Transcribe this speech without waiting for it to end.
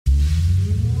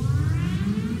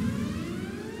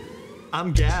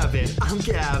I'm Gavin.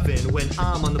 When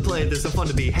I'm on the play, there's some fun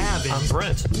to be having. I'm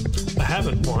Brent. I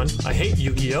haven't won. I hate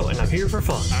Yu-Gi-Oh! And I'm here for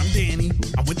fun. I'm Danny.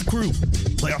 I'm with the crew.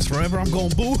 Playoffs forever, I'm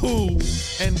going boo-hoo.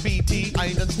 And BT, I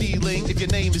ain't done stealing. If your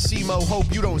name is Simo,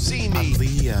 hope you don't see me. I'm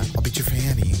Leah. I'll beat your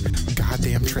fanny.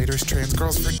 Goddamn traitors, trans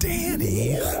girls for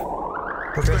Danny.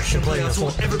 Progression playoffs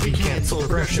won't ever be canceled.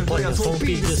 Progression playoffs won't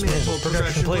be dismantled.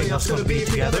 Progression playoffs gonna be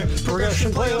together.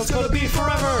 Progression playoffs gonna be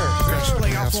forever. Progression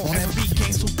playoffs won't ever be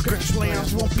canceled. Progression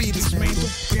playoffs won't be dismantled.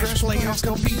 Progression playoffs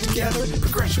gonna be together.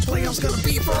 Progression playoffs gonna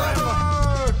be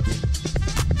forever.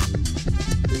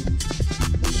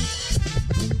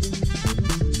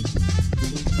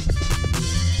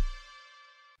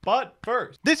 But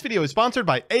first, this video is sponsored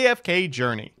by AFK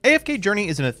Journey. AFK Journey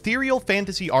is an ethereal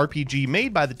fantasy RPG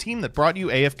made by the team that brought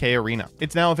you AFK Arena.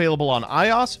 It's now available on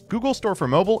iOS, Google Store for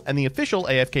mobile, and the official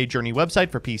AFK Journey website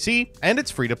for PC, and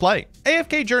it's free to play.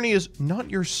 AFK Journey is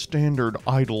not your standard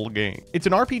idle game. It's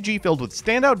an RPG filled with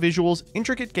standout visuals,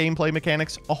 intricate gameplay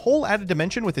mechanics, a whole added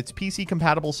dimension with its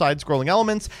PC-compatible side-scrolling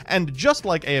elements, and just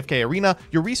like AFK Arena,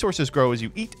 your resources grow as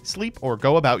you eat, sleep, or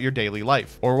go about your daily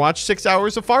life. Or watch 6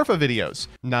 hours of Farfa videos.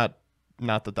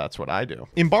 Not that that's what I do.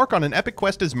 Embark on an epic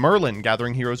quest as Merlin,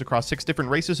 gathering heroes across 6 different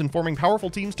races and forming powerful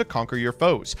teams to conquer your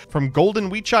foes. From Golden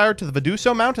Wheatshire to the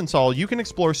Viduso Mountainsol, you can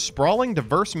explore sprawling,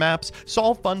 diverse maps,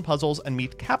 solve fun puzzles, and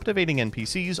meet captivating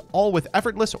NPCs, all with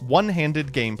effortless,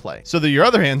 one-handed gameplay. So that your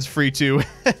other hand's free to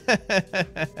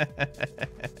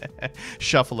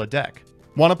shuffle a deck.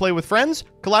 Want to play with friends?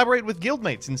 Collaborate with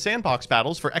guildmates in sandbox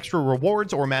battles for extra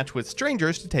rewards or match with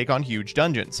strangers to take on huge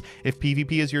dungeons. If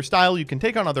PvP is your style, you can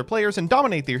take on other players and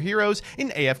dominate their heroes in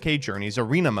AFK Journey's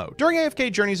Arena mode. During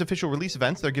AFK Journey's official release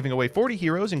events, they're giving away 40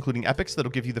 heroes, including epics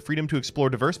that'll give you the freedom to explore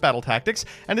diverse battle tactics,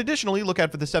 and additionally, look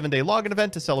out for the 7-day login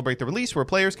event to celebrate the release where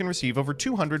players can receive over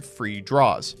 200 free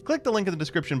draws. Click the link in the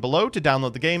description below to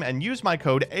download the game and use my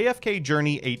code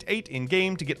AFKJourney88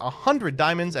 in-game to get 100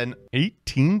 diamonds and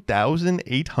 18,888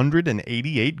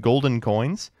 golden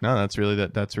coins. No, that's really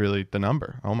the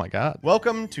number. Oh my god.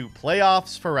 Welcome to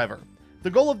Playoffs Forever. The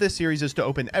goal of this series is to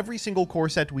open every single core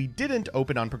set we didn't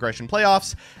open on Progression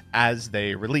Playoffs as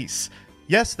they release.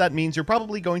 Yes, that means you're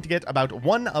probably going to get about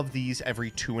one of these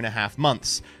every 2.5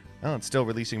 months. Well, it's still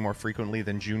releasing more frequently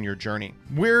than Junior Journey.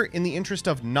 We're, in the interest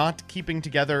of not keeping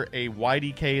together a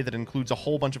YDK that includes a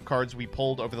whole bunch of cards we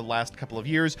pulled over the last couple of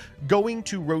years, going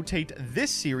to rotate this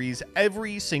series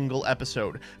every single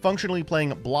episode, functionally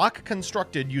playing block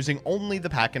constructed using only the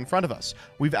pack in front of us.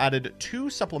 We've added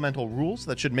 2 supplemental rules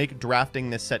that should make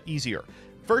drafting this set easier.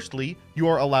 Firstly, you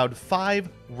are allowed 5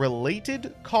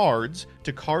 related cards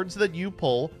to cards that you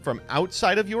pull from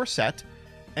outside of your set.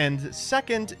 And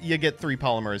second, you get 3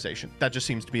 polymerization. That just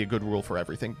seems to be a good rule for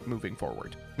everything moving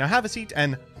forward. Now have a seat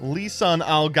and Lisan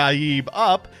Al-Gaib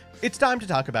up. It's time to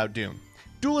talk about Dune.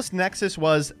 Duelist Nexus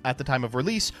was, at the time of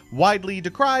release, widely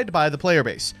decried by the player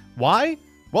base. Why?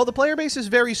 Well, the player base is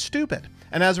very stupid,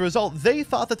 and as a result, they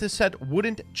thought that this set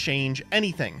wouldn't change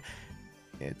anything.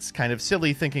 It's kind of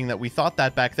silly thinking that we thought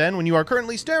that back then when you are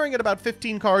currently staring at about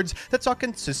 15 cards that saw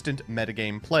consistent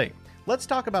metagame play. Let's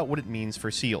talk about what it means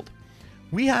for Sealed.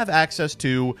 We have access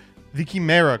to the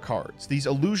Chimera cards. These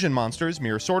illusion monsters,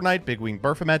 Mirror Sword Knight, Big Wing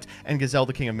Baphomet, and Gazelle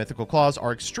the King of Mythical Claws,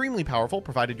 are extremely powerful,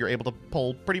 provided you're able to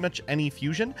pull pretty much any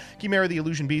fusion. Chimera the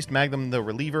Illusion Beast, Magnum the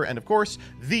Reliever, and of course,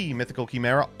 the Mythical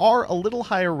Chimera are a little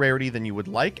higher rarity than you would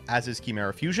like, as is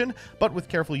Chimera Fusion, but with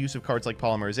careful use of cards like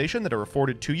Polymerization that are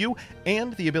afforded to you,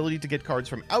 and the ability to get cards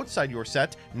from outside your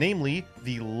set, namely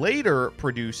the later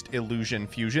produced Illusion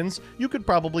Fusions, you could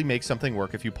probably make something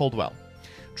work if you pulled well.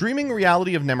 Dreaming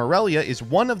Reality of Nemorelia is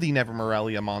one of the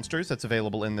Nemorelia monsters that's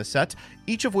available in this set,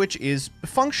 each of which is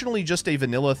functionally just a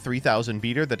vanilla 3000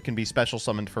 beater that can be special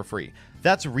summoned for free.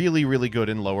 That's really, really good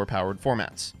in lower powered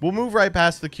formats. We'll move right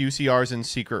past the QCRs and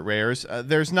secret rares.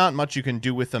 There's not much you can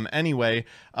do with them anyway,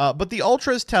 but the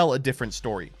Ultras tell a different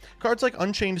story. Cards like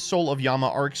Unchained Soul of Yama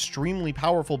are extremely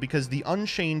powerful because the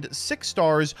Unchained 6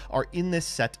 stars are in this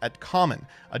set at common.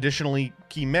 Additionally,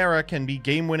 Chimera can be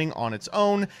game-winning on its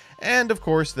own, and of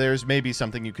course, there's maybe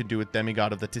something you could do with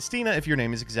Demigod of the Tistina if your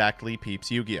name is exactly Peeps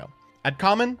Yu-Gi-Oh! At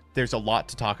common, there's a lot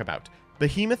to talk about.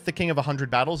 Behemoth, the King of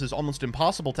 100 Battles, is almost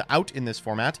impossible to out in this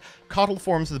format. Kotl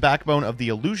forms the backbone of the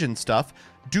illusion stuff.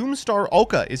 Doomstar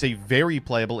Oka is a very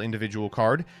playable individual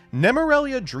card.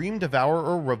 Nemorelia Dream Devourer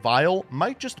or Revile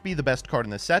might just be the best card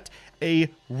in the set. A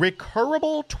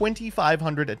recurable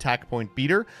 2500 attack point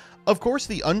beater. Of course,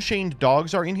 the Unchained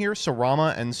Dogs are in here,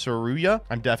 Sarama and Saruya.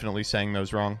 I'm definitely saying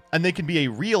those wrong. And they can be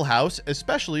a real house,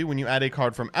 especially when you add a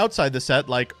card from outside the set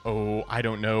like, oh, I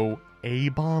don't know,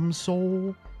 A-Bomb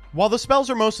Soul? While the spells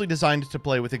are mostly designed to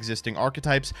play with existing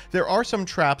archetypes, there are some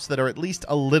traps that are at least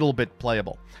a little bit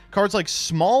playable. Cards like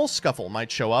Small Scuffle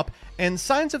might show up, and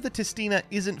Signs of the Tistina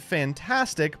isn't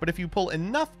fantastic, but if you pull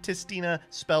enough Tistina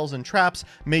spells and traps,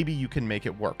 maybe you can make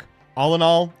it work. All in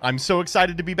all, I'm so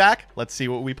excited to be back. Let's see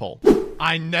what we pull.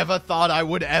 I never thought I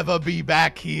would ever be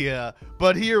back here,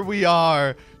 but here we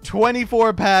are,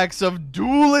 24 packs of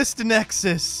Duelist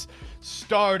Nexus,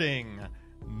 starting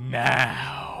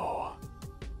now.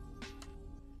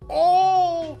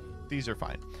 Oh, these are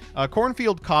fine.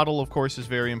 Cornfield Coddle, of course, is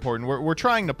very important. We're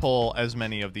trying to pull as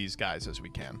many of these guys as we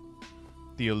can.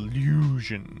 The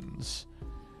Illusions.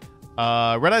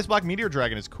 Red Eyes Black Meteor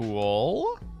Dragon is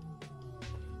cool.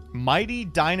 Mighty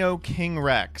Dino King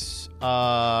Rex.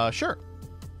 Sure.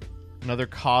 Another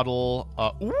Coddle.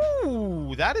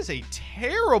 Ooh, that is a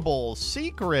terrible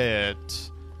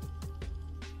secret.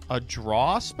 A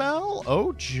draw spell?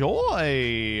 Oh,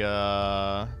 joy.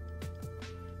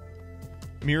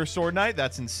 Mirror Sword Knight,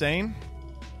 that's insane.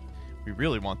 We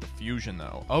really want the fusion,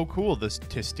 though. Oh, cool, this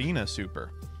Tistina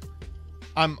super.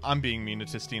 I'm being mean to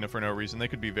Tistina for no reason. They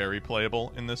could be very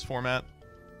playable in this format.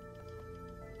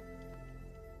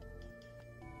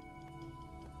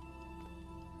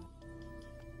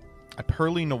 A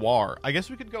Pearly Noir. I guess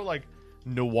we could go, like,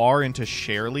 Noir into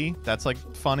Shirley. That's, like,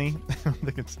 funny. I don't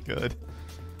think it's good.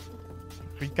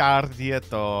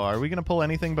 Ricardieto. Are we going to pull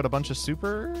anything but a bunch of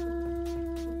supers?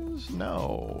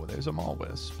 No. There's a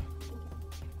Maulwisp.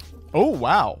 Oh,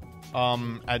 wow.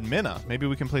 Admina. Maybe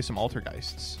we can play some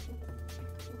Altergeists.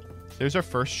 There's our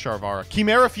first Sharvara.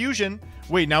 Chimera Fusion.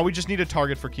 Wait, now we just need a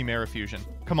target for Chimera Fusion.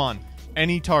 Come on.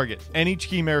 Any target. Any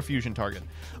Chimera Fusion target.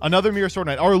 Another Mirror Sword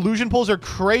Knight. Our illusion pulls are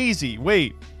crazy.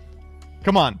 Wait.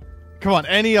 Come on. Come on.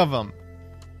 Any of them.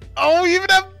 Oh, we even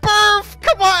have Burf.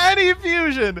 Come on. Any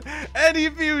fusion. Any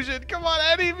fusion. Come on.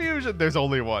 Any fusion. There's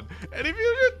only one. Any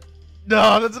fusion?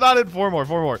 No, that's not it. Four more.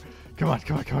 Four more. Come on.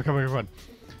 Come on. Come on. Come on. Come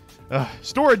on.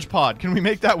 Storage Pod. Can we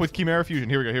make that with Chimera Fusion?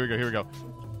 Here we go. Here we go. Here we go.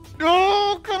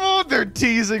 Oh, come on. They're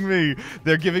teasing me.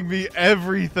 They're giving me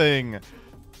everything.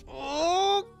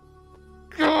 Oh,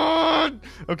 God.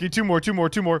 Okay, two more. Okay.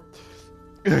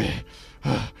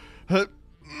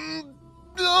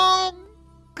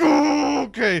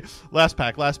 Last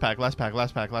pack.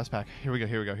 Here we go.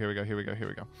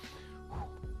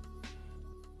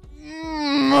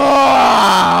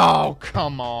 Oh,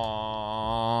 come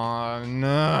on.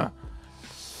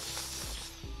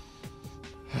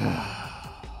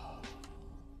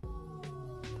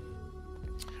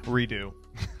 Redo.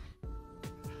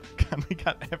 God, we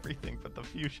got everything but the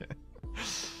fusion.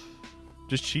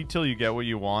 Just cheat till you get what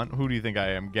you want. Who do you think I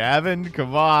am? Gavin?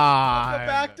 Come on. We're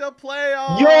back to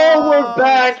playoffs. Yo, we're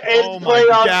back. It's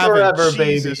playoffs Gavin, forever,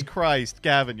 baby. Jesus Christ.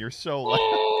 Gavin, you're so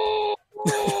loud.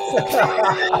 Who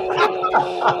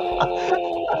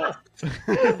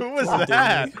was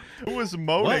that? Who was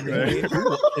moaning there?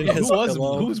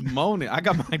 Who's moaning? I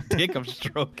got my dick. I'm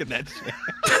stroking that shit.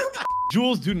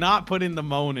 Jules, do not put in the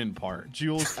moaning part.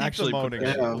 Jules, actually moaning,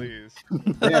 please.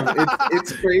 Damn,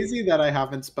 it's crazy that I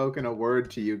haven't spoken a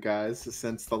word to you guys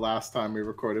since the last time we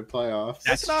recorded playoffs.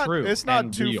 That's true. It's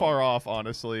not too far off,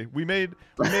 honestly. We made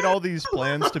all these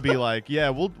plans to be like, yeah,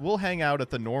 we'll hang out at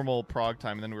the normal prog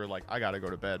time, and then we were like, I gotta go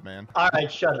to bed, man. All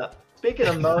right, shut up. Speaking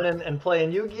of moaning and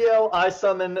playing Yu-Gi-Oh, I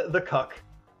summon the Cuck.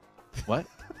 What?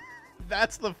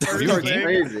 That's the first thing.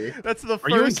 Crazy. That's the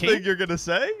first thing you're gonna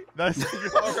say. That's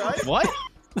all right. What?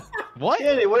 What?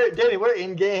 Danny, we're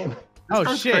in game. Oh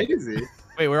That's shit! Crazy.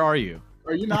 Wait, where are you?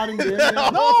 Are you not in game? No,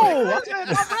 I'm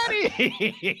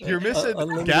ready. You're missing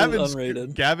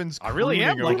unrated. Gavin's. I really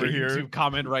am like over a here. YouTube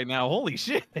comment right now. Holy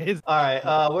shit! All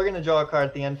right, we're gonna draw a card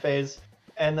at the end phase,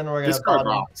 and then we're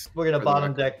gonna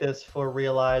bottom deck this for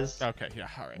realized. Okay, yeah,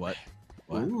 all right. What?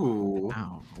 Ooh.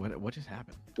 Wow, what just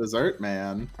happened? Dessert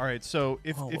man. All right, so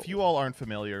if you all aren't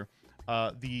familiar,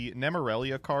 the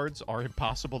Nemorelia cards are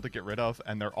impossible to get rid of,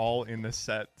 and they're all in this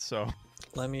set. So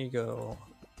let me go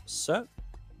set.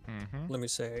 Let me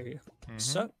say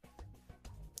set.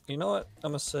 You know what?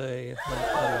 I'm gonna say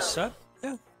let me set.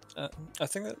 Yeah, I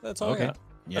think that's all. Okay. I got.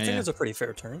 I think it's a pretty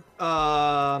fair turn.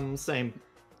 Same.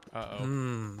 oh yeah,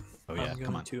 I'm come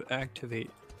going on. to activate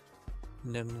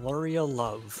Nemorelia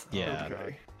Love. Yeah,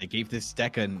 Okay. they gave this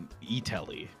deck an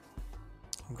E-Telly.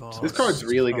 This card's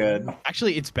really good.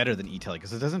 Actually, it's better than E-Telly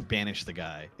because it doesn't banish the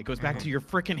guy. It goes back to your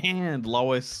freaking hand,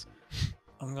 Lois.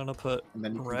 I'm gonna put And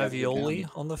then you can get Ravioli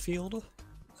on the field.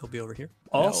 He'll be over here.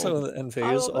 Also, in the end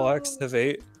phase, I'll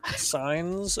activate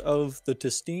Signs of the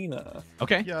Tistina.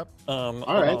 Okay. Yep. All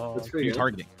right, that's pretty You're good.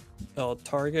 targeting. I'll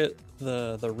target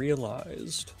the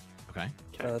realized. Okay.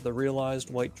 The realized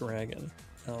white dragon.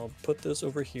 I'll put this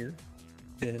over here.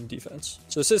 in defense.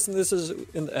 So since this is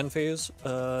in the end phase,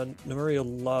 Nymeria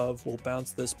Love will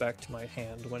bounce this back to my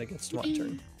hand when it gets to my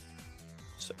turn.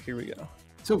 So here we go.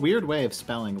 It's a weird way of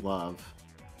spelling love.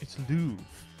 It's Louvre.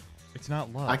 It's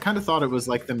not love. I kind of thought it was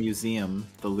like the museum,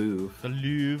 the Louvre. The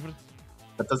Louvre.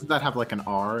 But doesn't that have like an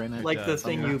R in it? Like the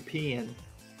thing you pee in.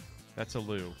 That's a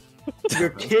loo. You're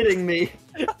kidding me.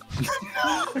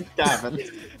 Gavin.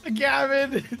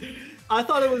 Gavin. I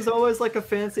thought it was always like a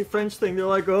fancy French thing. They're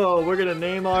like, oh, we're gonna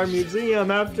name our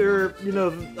museum after, you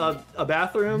know, a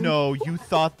bathroom. No, you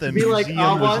thought the be like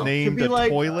museum was avant- named to a be like-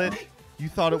 toilet? You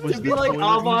thought it was To the be like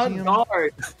toilet museum?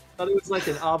 avant-garde. I thought it was like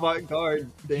an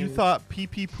avant-garde thing. You thought pee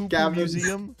pee poo poo Gavin.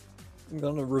 museum? I'm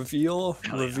gonna reveal.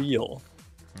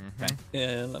 Okay.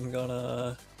 And I'm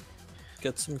gonna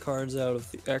get some cards out of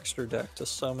the extra deck to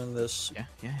summon this.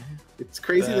 Yeah. It's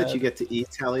crazy that Bad. you get to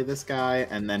e-tally this guy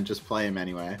and then just play him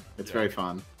anyway. It's very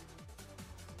fun.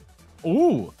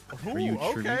 Ooh. Are you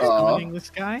okay. truly summoning this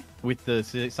guy with the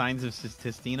signs of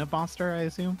Sistina Foster? I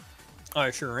assume.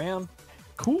 I sure am.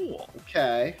 Cool.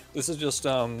 Okay. This is just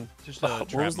Just a what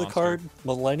trap was the monster. card?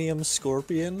 Millennium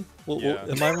Scorpion. Yeah.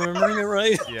 Am I remembering it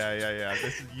right? Yeah.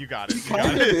 You got it. You Kind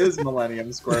got of it. is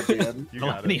Millennium Scorpion. You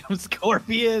got it. Millennium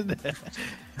Scorpion.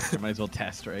 I might as well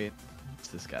test, right? It's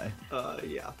this guy.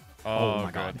 Yeah. Oh, my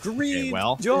good. god. Greed Okay,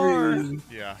 well. jar.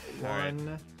 Yeah. All right.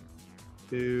 1,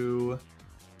 2,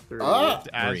 3. Ah!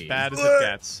 As Three. bad as it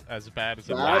gets. As bad as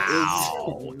it That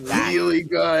gets. is really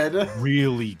good.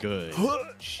 Really good.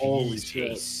 Holy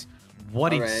Jeez.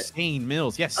 What All right. insane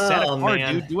mills. Yes, set Oh, a card,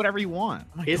 man. do whatever you want.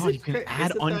 Oh my Is god, it you can cra-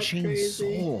 add is it that Unchained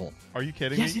crazy? Soul. Are you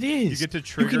kidding Yes, me? it is. You get to You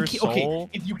trigger can keep, soul. okay,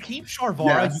 if you keep Sharvara,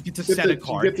 Yes. you get to You set a to-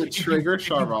 card. You get to If you- trigger if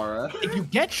you- Sharvara. If you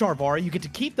get Sharvara, you get to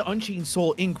keep the Unchained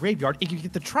Soul in graveyard. If you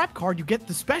get the trap card, you get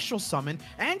the special summon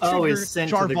and Oh, trigger it's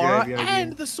sent to the Sharvara, graveyard,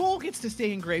 and yeah. the soul gets to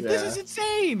stay in grave. This Yeah. is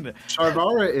insane.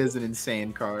 Sharvara is an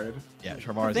insane card. Yeah,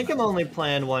 Sharvara. I think I'm only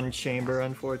playing one chamber,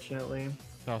 unfortunately.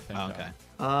 Oh, thank Oh, God. okay.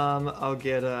 I'll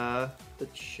get the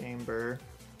chamber.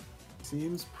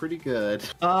 Seems pretty good.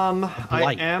 I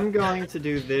Blight. am going to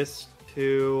do this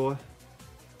to.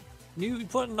 You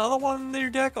put another one in your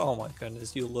deck? Oh my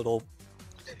goodness, you little.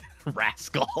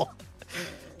 Rascal.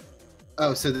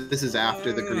 Oh, so this is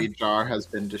after the greed jar has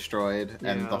been destroyed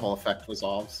and Yeah. the whole effect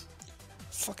resolves.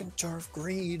 Fucking jar of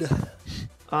greed.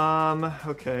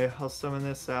 Okay, I'll summon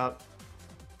this out.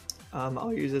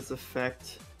 I'll use its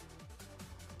effect.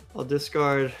 I'll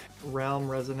discard Realm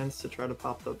Resonance to try to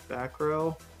pop the back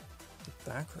row.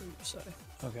 Back row, you say?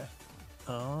 Okay.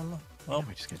 Well,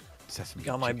 we just get sesame.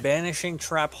 got my banishing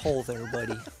trap hole there,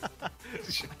 buddy.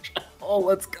 Oh,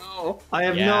 let's go. I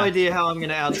have no Yeah. idea how I'm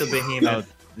gonna out the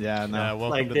behemoth. Yeah, no. Yeah, welcome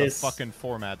Like to this. the fucking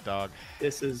format, dog.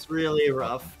 This is really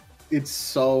rough. It's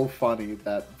so funny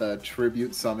that the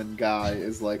tribute summon guy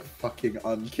is like fucking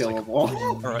unkillable.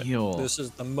 All right, Real. this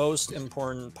is the most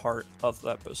important part of the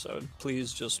episode.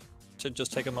 Please just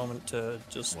take a moment to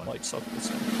just like soak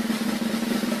this in.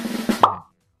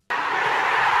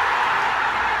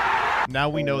 Now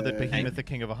we know that Okay. Behemoth, the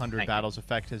King of 100 Thank you. Battles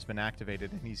effect has been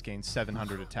activated, and he's gained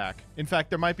 700 attack. In fact,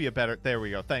 there might be a better... There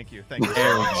we go. Thank you. Thank you.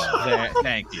 There we go. There,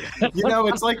 thank you. You know,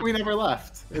 it's like we never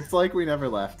left. It's like we never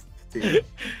left. Team.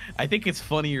 I think it's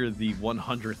funnier the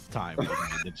 100th time we made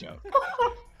the joke.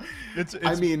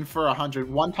 I mean, for 100,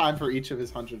 one time for each of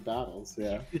his 100 battles.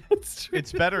 Yeah.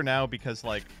 It's better now because,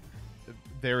 like,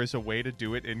 there is a way to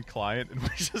do it in client, and we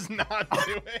just not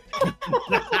do it.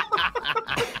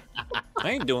 I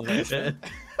ain't doing that shit.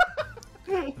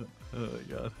 Oh my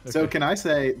god. So can I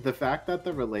say the fact that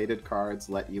the related cards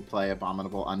let you play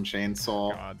Abominable Unchained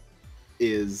Soul God.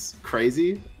 is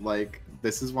crazy. Like,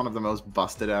 this is one of the most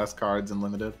busted ass cards in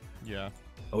Limited. Yeah.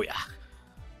 Oh yeah.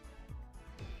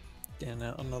 And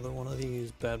now another one of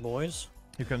these bad boys.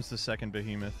 Here comes the second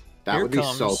Behemoth. That Here would be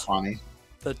so comes- funny.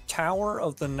 The Tower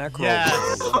of the Necro.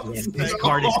 Yes! This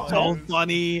card is so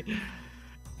funny.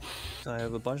 I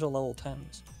have a bunch of level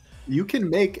 10s. You can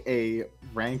make a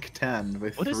rank 10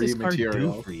 with What does 3 this card do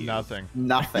materials. for you? Nothing.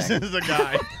 Nothing. This is a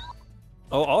guy.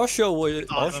 Oh, I'll show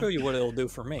you what it'll do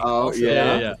for me. Oh, I'll show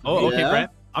yeah. you. Oh, okay, Yeah.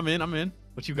 Brent. I'm in.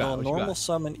 What you got? I'll What you normal got?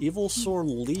 summon Evil Sword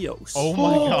Leos. Oh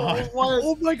my god.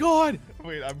 Oh my god.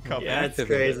 Wait, I'm coming. Yeah, it's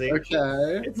crazy.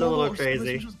 Okay. It's a little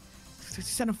crazy.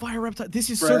 Send a fire reptile. This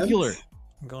is Brent? circular.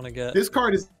 I'm gonna get This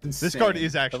card is insane. This card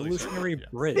is actually Evolutionary circular.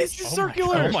 Bridge. This is Oh my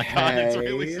circular. God. Oh my god, it's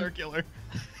really Okay. circular.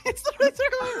 It's literally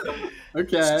circular.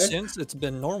 Okay. Since it's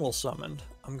been normal summoned,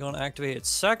 I'm gonna activate its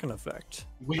second effect.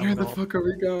 Where the fuck are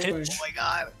we going? Pitch Oh my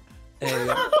god.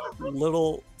 a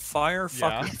little fire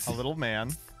Yeah, fucker. a little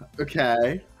man.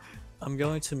 Okay. I'm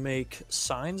going to make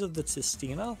Signs of the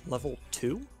Tistina level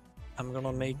 2. I'm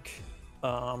gonna make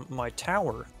my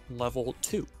tower level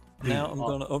 2. Now I'm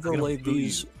going to I'm overlay gonna boo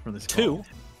these you for this 2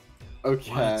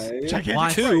 Okay.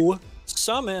 to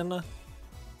summon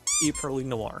E Pearly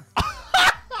Noir.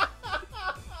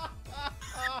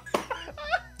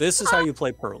 This is how you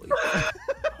play Pearly.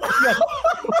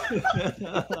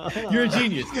 You're a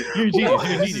genius. You're a genius. You're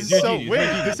a genius. You're a So genius.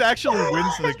 wait, this actually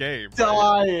wins the game.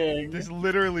 Dying. This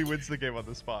literally wins the game on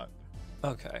the spot.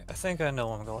 Okay, I think I know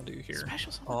what I'm going to do here.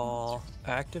 I'll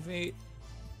activate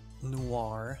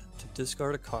Noir to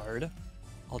discard a card.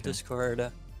 I'll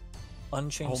discard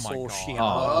Unchained Soul Shion.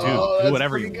 Oh, dude, do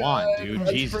whatever pretty you want, good. dude.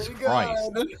 That's Jesus pretty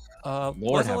Christ. good.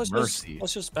 Lord have mercy.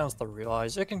 Let's just bounce the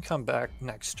Realize. It can come back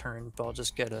next turn, but I'll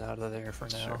just get it out of there for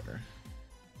now. Sure.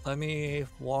 Let me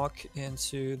walk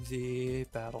into the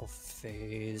battle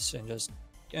phase and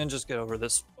just get over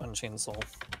this Unchained Soul.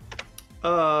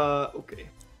 Okay.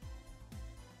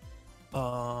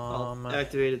 Um, I'll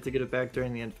activate it to get it back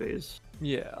during the end phase.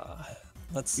 yeah.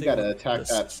 Let's see. You gotta what attack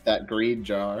this- that greed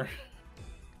jar.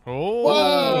 Oh.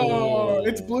 Whoa!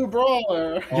 It's Blue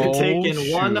Brawler. You're taking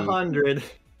shoot. 100.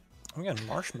 I'm getting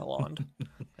Marshmallow.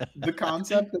 The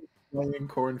concept of playing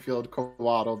Cornfield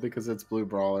Coatl because it's Blue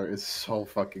Brawler is so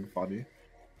fucking funny.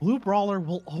 Blue Brawler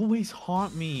will always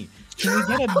haunt me. Can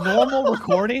we get a normal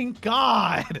recording?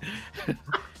 God. At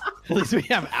least we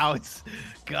have outs.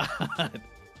 God.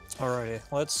 Alrighty,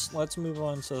 let's move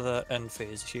on to the end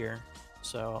phase here.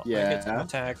 So I Yeah. get to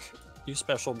attack. You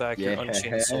special back your Yeah.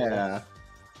 Unchained Soul.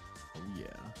 Oh,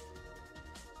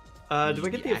 yeah. Do I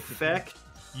get the effect?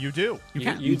 You do. You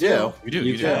can. You do. You do. You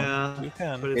You do. do. Yeah. You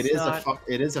can. But It it's is not, a fuck.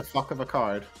 It is a fuck of a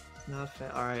card. not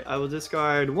fair. Alright, I will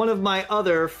discard one of my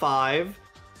other 5.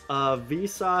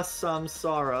 Visa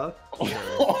Samsara.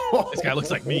 This guy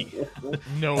looks like me.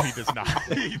 No, he does not.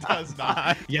 He does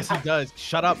not. Yes, he does.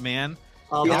 Shut up, man.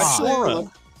 I'll He God. pop, actually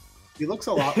he looks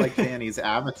a lot like Danny's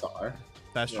avatar.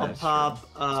 That's true. I'll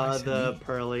pop the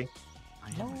Pearly.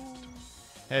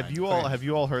 Have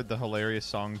you all heard the hilarious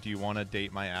song "Do You Want to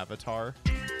Date My Avatar"?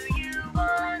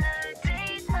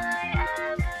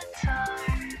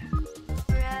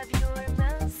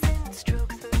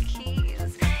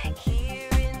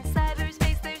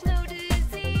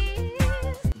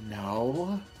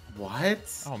 No.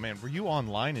 What? Oh man, were you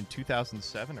online in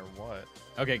 2007 or what?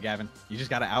 Okay, Gavin, you just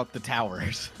gotta out the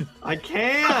towers. I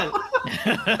can't!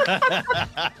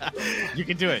 You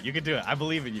can do it. You can do it. I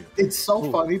believe in you. It's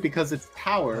so funny because it's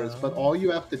towers, but all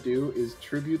you have to do is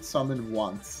tribute summon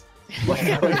once.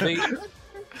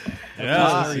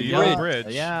 Yeah, see, Yellow Bridge.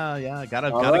 Yeah.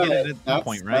 Gotta All get right, it at some that's,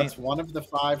 point, right? That's one of the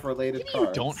 5 related You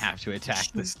cards. don't have to attack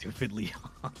the stupid Leon.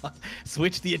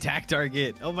 Switch the attack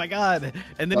target. Oh my god.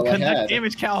 And then Go conduct ahead.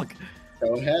 damage calc.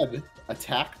 Go ahead.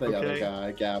 Attack the other Okay.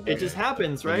 guy, Gavin. It just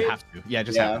happens, You right? have to. Yeah, it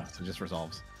just Yeah. happens. It just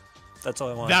resolves. That's all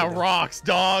I want. That rocks,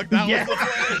 dog. That Yeah. was the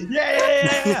play.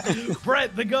 Yeah.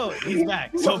 Brett the goat. He's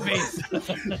back. So base.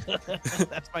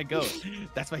 That's my goat.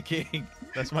 That's my king.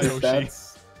 That's my Yoshi.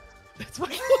 That's That's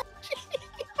my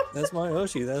That's my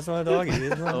Yoshi. That's my doggy.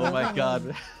 Oh my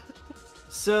god.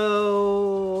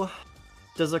 So,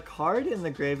 does a card in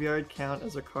the graveyard count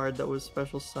as a card that was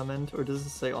special summoned, or does it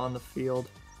say on the field?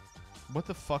 What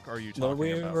the fuck are you What are we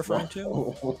talking about? referring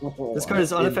to? This card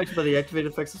is unaffected by the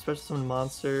activated effects of special summoned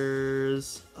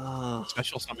monsters.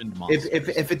 Special summoned monster.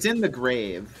 If it's in the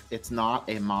grave, it's not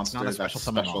a monster a that's special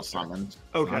special summoned summoned. It's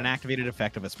not Okay. an activated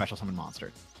effect of a special summoned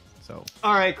monster. So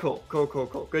All right, cool.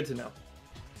 Good to know.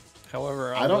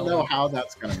 However, I don't know how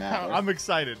that's gonna matter. I'm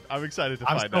excited. I'm excited to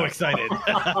I'm find so out. excited.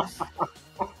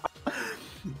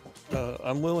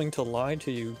 I'm willing to lie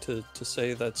to you to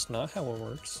say that's not how it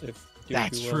works. If you'd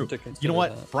That's be willing true. to You know consider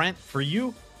what, that. Brent? For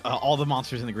you, all the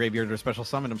monsters in the graveyard are special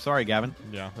summoned. I'm sorry, Gavin.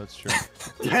 Yeah, that's true.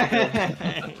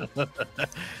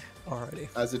 Alrighty.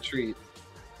 As a treat.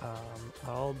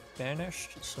 I'll banish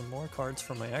some more cards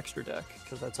from my extra deck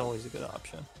because that's always a good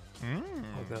option.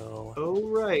 I'll go Oh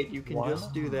right, you can just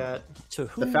Wow. do that. to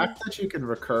who? The fact that you can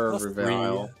recur Plus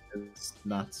Revile is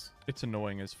nuts. It's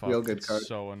annoying as fuck. Real good It's card.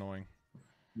 so annoying.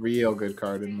 Real good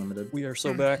card in limited. We are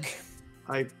so back.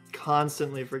 I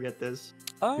constantly forget this.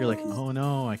 You're like, oh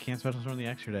no, I can't special summon the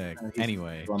extra deck.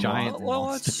 Anyway, Well, giant well,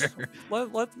 monster.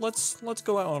 let's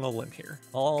go out on a limb here.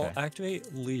 I'll Okay.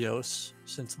 activate Leos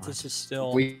since this is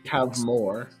still We have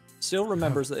more. still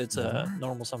remembers that it's a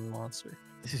normal summon monster.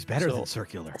 This is better So- than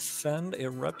circular. Send a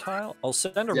reptile. I'll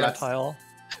send a Yes. reptile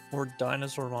or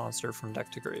dinosaur monster from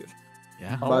deck to grave.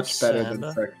 Yeah. I'll Much better than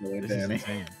send circular, This is Danny.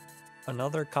 insane.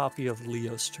 another copy of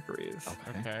Leos to grave.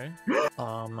 Okay. Okay.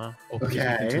 Oh, please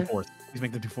make them Okay. 2/4. Please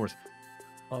make them 2/4.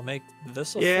 I'll make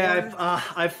this a Yeah, 4.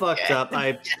 I fucked up.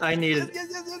 I needed.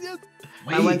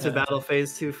 I went to battle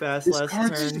phase too fast This last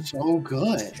card's turn. so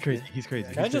good. He's crazy. He's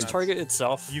crazy. Can I just target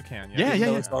itself? You can. Yeah, Even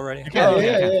though yeah. it's already. You can.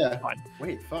 Yeah. Fine.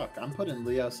 Wait, fuck. I'm putting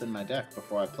Leos in my deck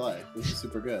before I play. This is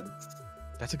super good.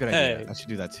 That's a good idea. Hey. I should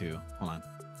do that too. Hold on.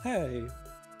 Hey.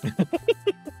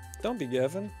 Don't be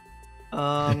Gavin.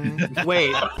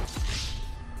 Wait.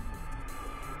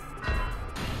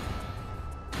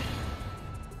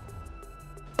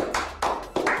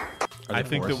 I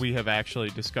think that we have actually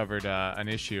discovered an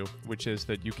issue, which is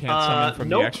that you can't summon from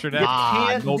nope, the extra deck. You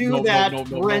can't do that,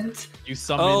 Brent. You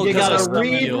summon. Oh, You because gotta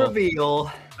read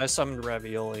reveal. I summoned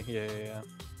Ravioli. Yeah.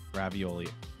 Ravioli.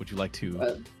 Would you like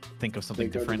to think of something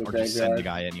they go to different, the or just send the graveyard.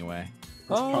 guy anyway?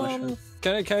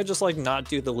 Can I just like not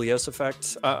do the Leos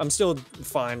effect? I'm still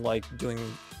fine like doing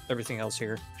everything else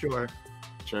here. Sure.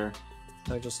 Sure.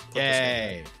 I just put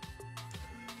Yay! this in.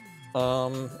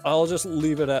 I'll just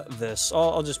leave it at this.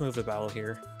 I'll just move the battle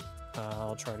here.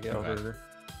 I'll try to get over.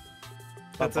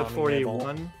 That's at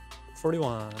 41.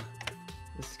 41.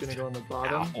 This is gonna go on the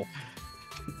bottom. Ow.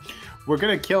 We're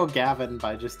gonna kill Gavin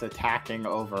by just attacking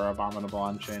over Abominable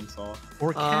on Chainsaw.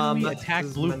 Or can we attack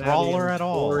this is Blue Manadian Brawler at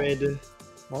all? Horrid.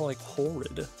 More like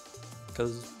horrid,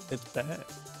 because it's bad.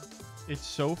 It's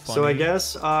so funny. So I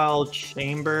guess I'll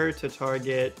chamber to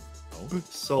target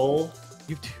Soul.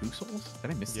 You have 2 souls?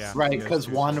 Did I miss? Yeah. Right, Yes, because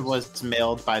yes, one yes. was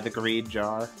mailed by the greed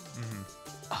jar.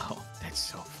 Oh, that's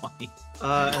so funny.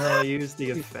 And then I'll use the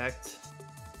effect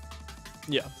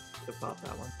Yeah. to pop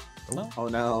that one. No. Oh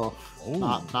no.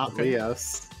 Oh, Not okay.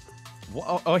 Leos.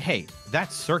 Oh, hey,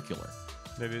 that's circular.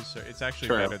 That is. It's actually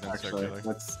True, better than actually. circular.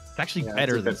 That's It's actually Yeah,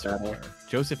 better it's a than bit circular. better.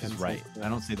 Joseph is It's right. like- I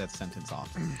don't say that sentence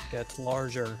often. Get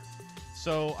larger.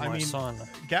 So I My mean, son.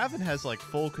 Gavin has like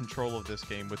full control of this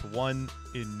game with one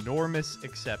enormous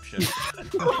exception.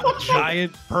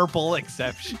 Giant purple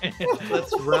exception.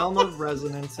 That's Realm of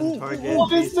Resonance and target.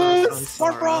 what is Vsauce this? on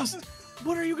Sara. Starfrost!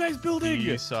 What are you guys building?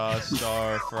 You saw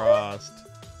Starfrost.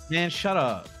 Man, shut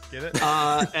up. Get it?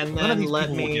 And None of then these let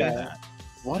people will me. get that.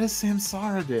 what does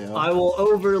Samsara do? I will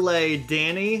overlay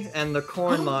Danny and the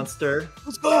corn monster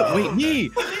Let's go. Wait, me.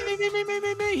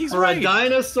 He's for right. a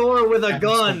dinosaur with a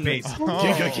gun.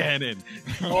 Giga cannon.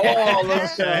 Oh,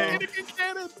 let's go.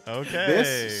 Okay.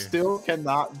 This still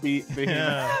cannot beat Behemoth.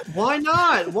 Yeah. Why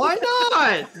not? Why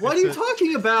not? What are you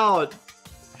talking about?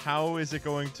 How is it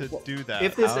going to do that?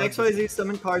 If this How does XYZ it-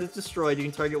 summon card is destroyed, you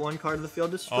can target one card of the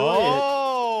field, destroy it.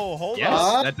 Oh, hold Yes,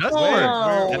 on. that does Oh,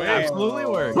 work. That wait. absolutely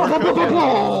works.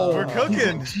 We're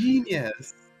cooking.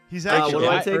 Genius. He's what actually. do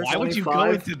I Why, take? why would you go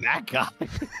 25? into that guy?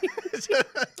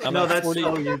 I'm No, at that's 40.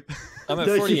 so you. I'm at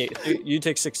No, 48. You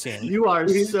take 16. You are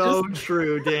He's so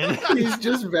true, Dan. He's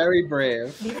just very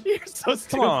brave. You're so stupid.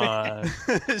 Come on.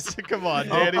 Come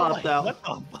on, I'll Danny. pop that one.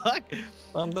 What the fuck?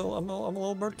 I'm a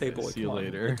little birthday boy. See you Come on.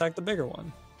 later. Attack the bigger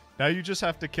one. Now you just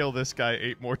have to kill this guy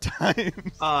 8 more times.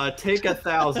 Take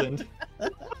 1,000.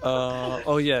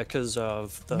 Oh yeah, because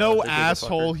of the No the bigger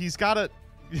asshole. He's got a.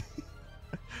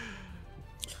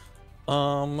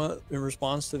 fucker. In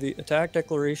response to the attack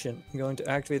declaration, I'm going to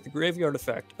activate the graveyard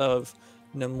effect of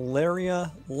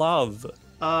Nemlaria Love,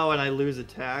 Oh, and I lose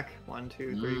attack. 1,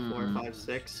 2, 3, 4, 5,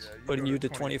 6. putting you to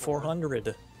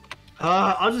 2400.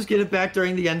 I'll just get it back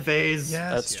during the end phase.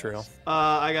 That's true.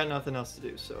 I got nothing else to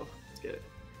do, so let's get it.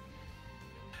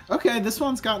 Okay, this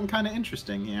one's gotten kind of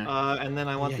interesting here. And then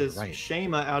I want Yeah, this you're right.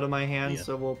 Shema out of my hand, Yeah.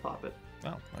 so we'll pop it. Oh,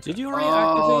 okay. Did you already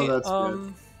Oh, activate? that's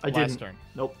good. I Last didn't. turn.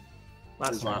 Nope. Last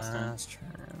His one. last turn. Last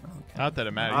turn. Okay. Not that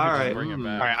it matters. All You can right. just bring it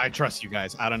back. All right, I trust you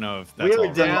guys. I don't know if that's We all are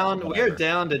right. down. We are Whatever.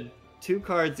 down to 2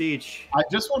 cards each. I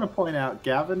just want to point out,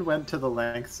 Gavin went to the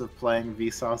lengths of playing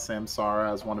Vsauce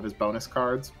Samsara as one of his bonus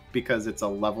cards because it's a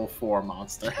level 4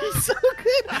 monster. He's so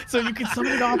good. So you can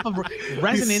summon it off of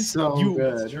Resonance. so you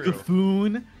good.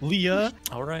 Buffoon, Leah.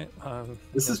 All right.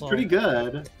 This is that's all pretty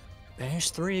right. good. Banish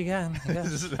 3 again. I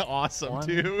This guess. is awesome, 1,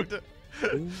 dude.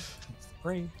 2,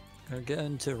 3. Gonna get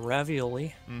into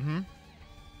Ravioli. Mm-hmm.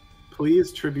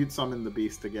 Please tribute summon the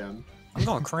beast again. I'm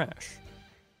going to crash.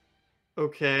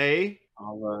 Okay. I'm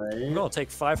Alright. going to take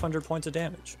 500 points of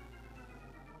damage.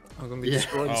 I'm going to be Yeah.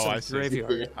 destroying Oh, I some see.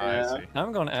 graveyard. I see.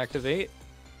 I'm going to activate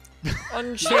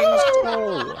Unchained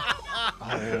Soul.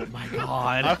 Oh my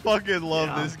god. I fucking love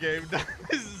Yeah. this game.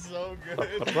 This is so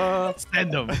good.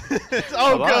 Send them.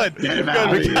 Oh, good. Get him Good.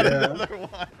 out We of got here. another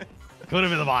one. Put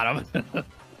him in the bottom.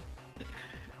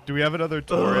 Do we have another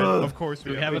torrent? Of course Do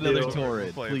we have. have we another do.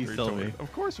 torrent? Play Please free tell torrent. me.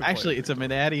 Of course we Actually, it's a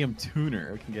Vanadium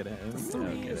tuner. I can get it.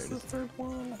 Three is the third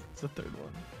one. It's the third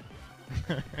one.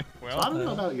 Well, I don't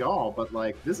know about y'all, but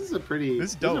like this is a pretty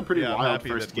Yeah, wild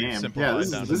first game. Yeah,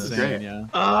 this is great. Yeah.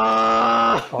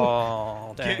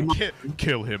 Oh, dang.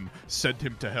 Kill him. Send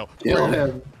him to hell. Kill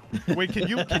him. Wait, can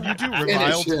you do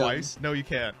revile twice? No, you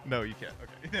can't. No, you can't.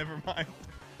 Okay, never mind.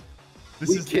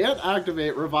 We can't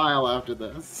activate revile after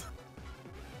this.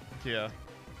 Yeah.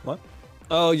 What?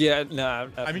 Oh yeah, no.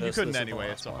 I mean, you couldn't anyway.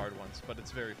 It's a hard one, but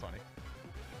it's very funny.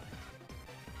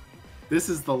 This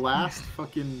is the last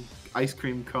fucking ice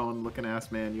cream cone looking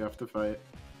ass man you have to fight.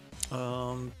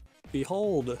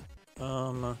 Behold.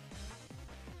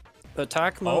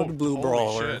 Attack mode blue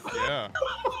brawler. Shit,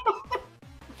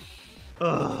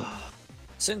 yeah.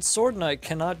 Since Sword Knight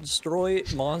cannot destroy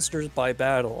monsters by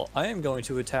battle, I am going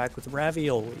to attack with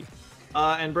Ravioli.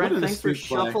 And Brent, thanks for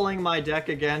shuffling my deck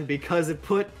again because it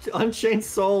put Unchained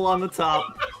Soul on the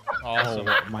top. Awesome.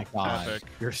 Oh my god. Epic.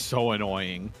 You're so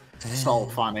annoying. So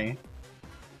funny.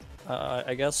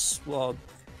 I guess, well,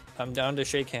 I'm down to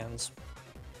shake hands.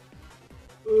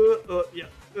 Yeah.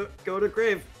 Go to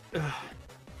grave.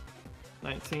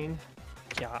 19.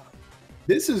 Yeah.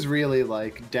 This is really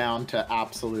like down to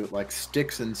absolute like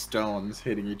sticks and stones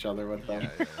hitting each other with them.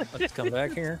 Let's come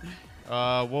back here.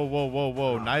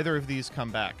 Whoa. Neither of these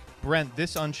come back. Brent,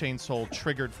 this Unchained Soul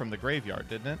triggered from the graveyard,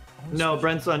 didn't it? No,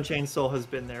 Brent's Unchained Soul has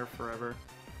been there forever.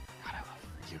 God, I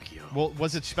love Yu-Gi-Oh. Well,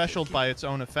 was it specialed by its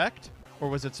own effect, or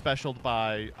was it specialed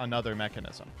by another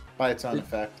mechanism? By its own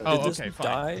effect. Oh, Did okay, this fine.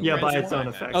 die? Yeah, by Brent's its own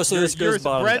fine effect. Oh, so this goes Yours,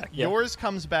 bottom Brent, deck. Yeah. yours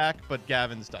comes back, but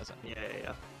Gavin's doesn't. Yeah.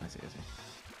 I see.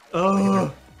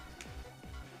 Oh.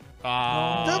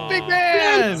 The big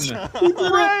man!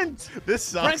 Brent! This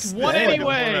sucks. Brent won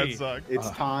anyway! That sucks.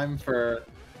 It's time for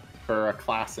a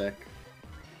classic.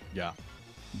 Yeah.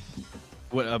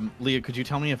 What, Leah, could you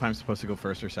tell me if I'm supposed to go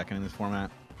first or second in this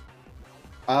format?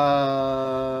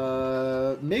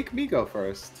 Make me go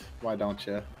first. Why don't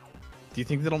you? Do you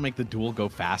think that'll make the duel go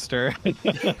faster?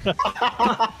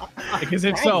 Because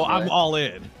if so, I'm all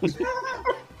in.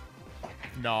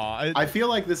 No, I feel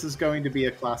like this is going to be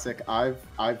a classic. I've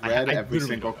read every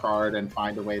single card and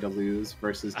find a way to lose,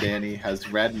 versus Danny has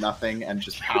read nothing and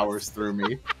just powers through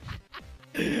me.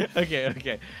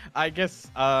 Okay. I guess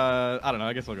I don't know.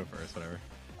 I guess I'll go first. Whatever.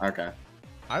 Okay.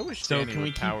 I wish So Danny can we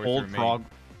would keep power old through me. frog?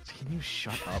 Can you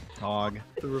shut up, dog?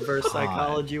 The reverse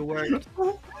psychology worked.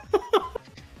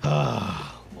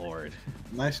 Oh, Lord.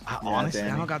 Nice. Honestly,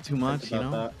 Danny. I don't got too much. Think You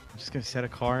about know, that. I'm just gonna set a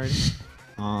card.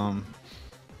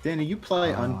 Danny, you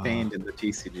play Untamed in the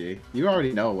TCG. You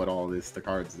already know what all the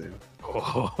cards do.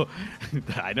 Oh,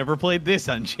 I never played this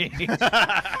Unchained. It's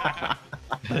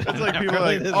like people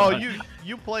are like, oh,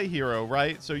 you play Hero,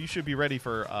 right? So you should be ready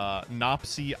for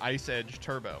Nopsy Ice Edge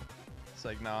Turbo. It's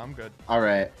like, no, I'm good. All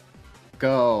right,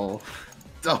 go.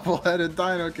 Double-headed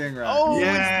Dino King round. Oh,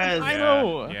 yes! I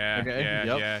know.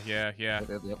 Yeah. Yep.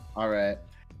 All right.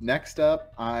 Next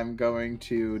up, I'm going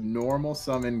to normal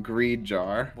summon Greed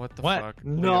Jar. What the What? fuck?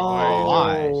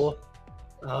 No.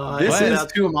 This it's is about-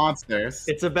 two monsters.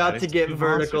 It's about to get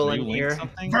vertical in here.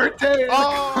 Verte!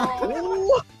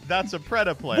 Oh, that's a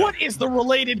Preda play. What is the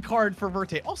related card for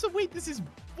Verte? Also, wait, this is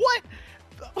what?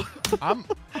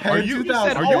 Are you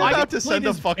said, are you I about can to play send a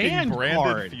this fucking band branded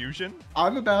card. fusion?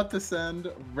 I'm about to send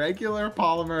regular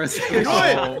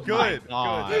polymerization. Good.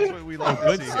 God. That's what we like to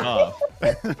Good see. stuff.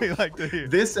 We like to hear.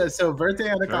 This so Verte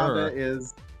Anaconda Sure.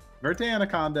 is Verte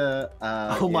Anaconda.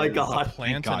 Oh my is god.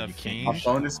 Plant God, and a you can't A fiend.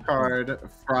 bonus card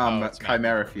from Oh, it's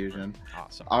Chimera Fusion.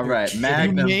 Awesome. All right,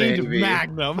 Magnum, you named baby.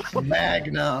 Magnum.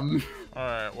 Magnum. All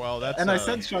right. Well, that's. And I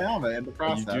said Shyama in the You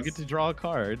process. do get to draw a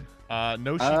card.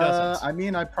 no, she doesn't. I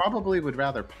mean, I probably would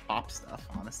rather pop stuff,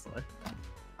 honestly.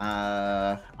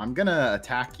 I'm gonna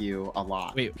attack you a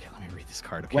lot. Wait, okay, let me read this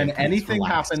card. Okay, When please anything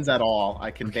relax. happens at all, I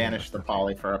can Okay, banish the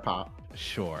poly for a pop.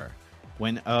 Sure.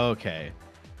 Okay.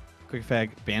 Quick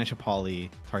effect, banish a poly,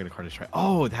 target a card to try.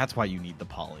 Oh, that's why you need the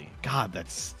poly. God,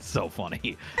 that's so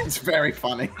funny. It's very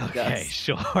funny. Okay, Yes.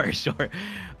 sure.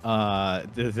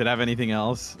 Does it have anything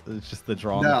else? It's just the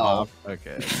draw and No. the pop?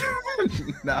 Okay.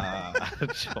 No.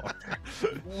 Sure.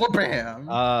 Bam.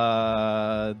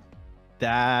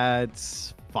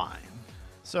 That's fine.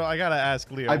 So I gotta ask,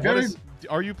 Leo.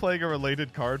 Are you playing a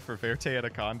related card for Verte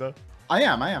Anaconda? I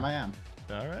am. All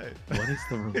right. What is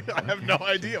the? I have no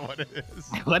idea what it is.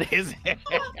 What is it?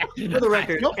 For the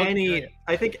record, No. I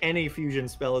think any fusion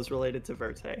spell is related to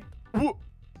Verte.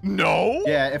 No.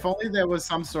 Yeah, if only there was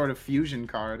some sort of fusion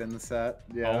card in the set.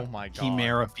 Yeah. Oh my god.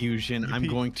 Chimera fusion. I'm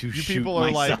going to You shoot people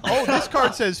are myself. like, oh, this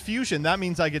card says fusion. That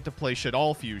means I get to play shit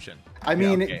all fusion. I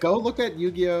mean, okay. go look at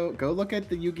Yu-Gi-Oh. Go look at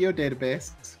the Yu-Gi-Oh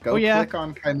database. Go click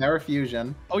on Chimera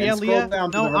Fusion. Oh yeah, and scroll Leah.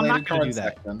 down to No, the I'm not related gonna do card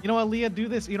that. section. You know what, Leah? Do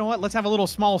this. You know what? Let's have a little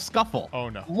small scuffle. Oh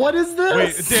no. What is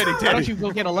this? Wait, Danny. Why don't you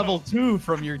go get a level 2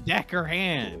 from your deck or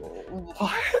hand?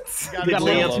 What? You got a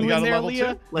level 2 in there,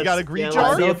 Leah? You got a green Let's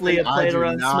jar? see if Leah played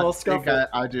around small think scuffle.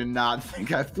 I do not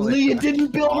think I've played. Leah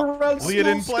didn't build around Leah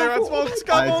didn't play around small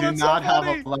scuffle. I do That's not so have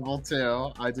funny. a level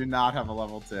 2. I do not have a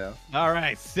level 2. All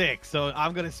right, sick. So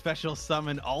I'm gonna special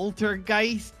summon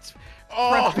Altergeist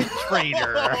Oh.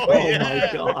 Perpetrator. Oh my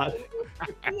god.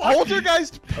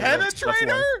 Altergeist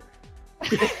Penetrator?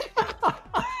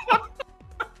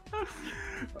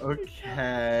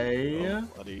 Okay. Oh,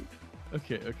 buddy.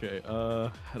 Okay.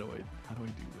 How do I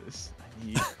do this? I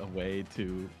need a way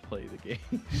to play the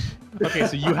game. Okay,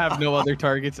 so you have no other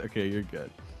targets. Okay, you're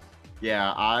good.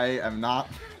 Yeah, I am not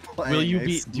playing. Will you a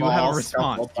be? Do you have a small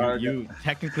response? scuffle target. You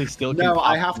technically still can No, pop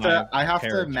I have my to. I have to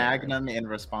Paratrader. Magnum in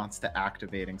response to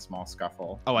activating small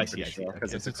scuffle. Oh, I I'm see. pretty sure, Okay.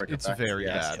 because it's a quick It's effect. very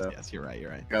Yes, bad. so Yes, you're right.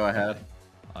 You're right. Go ahead.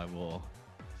 I will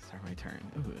start my turn.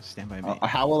 Ooh, stand by me.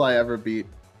 How will I ever beat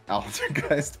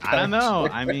Altergeist? I don't know.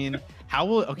 Penetrator? I mean, how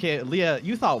will? Okay, Leah,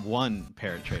 you thought one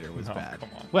Paratrader was No, bad. come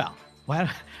on. Well,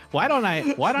 why don't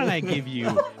I give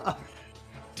you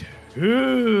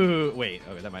two? Wait,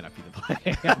 okay, that might not be the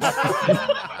play.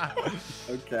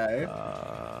 Okay.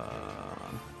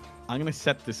 I'm gonna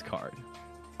set this card.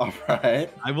 All right.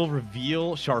 I will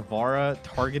reveal Sharvara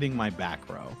targeting my back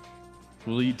row.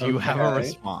 Do you have a Okay.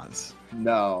 response?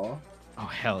 No. Oh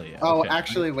hell yeah. Oh, Okay.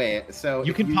 actually, wait. So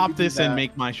You if can pop do this and that-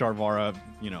 make my Sharvara,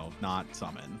 not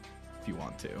summon if you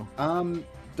want to.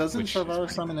 Doesn't which is Sharvara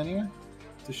pretty summon anyway?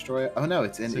 Destroy it? Oh no,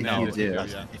 it's in. It's If in you it, do.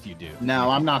 yeah. If you do. No,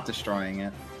 I'm not destroying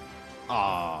it.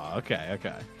 Ah, okay.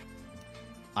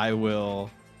 I will.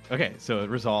 Okay, so it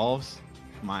resolves.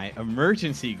 My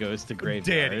emergency goes to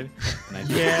graveyard. Danny. And I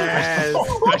Yes.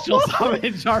 special summon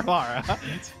Sharvara.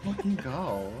 Let's fucking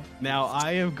go. Now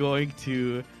I am going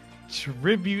to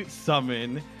tribute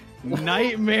summon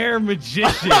Nightmare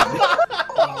Magician.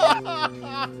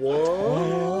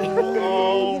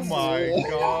 Oh my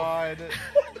god.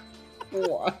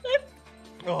 What?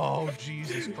 Oh,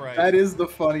 Jesus Christ. That is the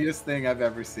funniest thing I've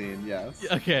ever seen. Yes.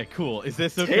 Okay, cool. Is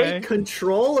this okay? Take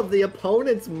control of the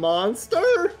opponent's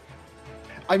monster?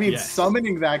 I mean, Yes.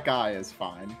 summoning that guy is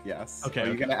fine. Yes. Okay, Are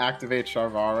you okay. gonna activate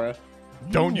Sharvara?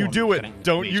 Don't you do it.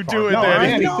 Don't you do it, No,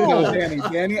 Danny.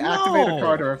 Danny, activate a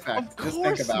card or effect. Of Just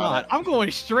course think about not. it. I'm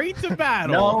going straight to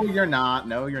battle. No, you're not.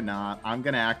 No, you're not. I'm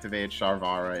gonna activate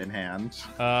Sharvara in hand.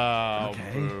 Oh,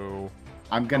 Okay. boo.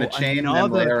 I'm gonna Oh, chain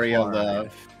another Memoria card.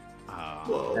 Live,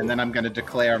 and then I'm gonna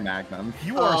declare Magnum.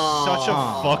 You are such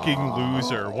a fucking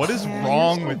loser. What is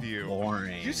wrong with you?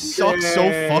 Boring. You suck so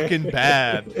fucking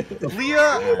bad.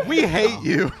 Leah, we hate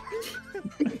you.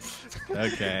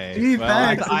 Okay. Gee, Well,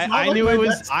 thanks. It's I not knew like it my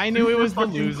was. deck's I knew it was the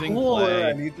fucking losing cool or play.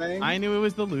 anything. I knew it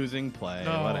was the losing play.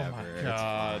 Oh Whatever. my It's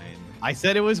God. fine. I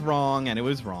said it was wrong, and it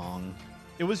was wrong.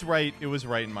 It was right. It was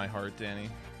right in my heart, Danny.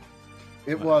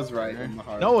 It was right in the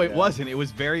heart. No, it yeah. wasn't. It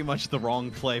was very much the wrong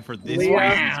play for this Leah,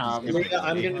 reason. Leah,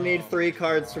 I'm gonna need 3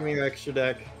 cards from your extra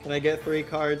deck. Can I get 3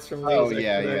 cards from Leah's Oh extra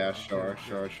yeah, deck?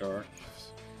 yeah, sure.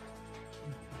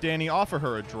 Danny, offer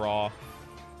her a draw.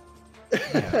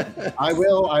 I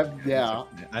will. Yeah.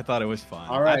 I thought it was fun.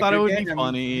 All right, I thought it good would be game.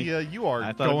 funny. Leah, you are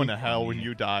I thought it'd going be to hell when funny.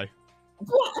 you die.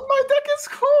 What? My deck is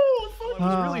cool.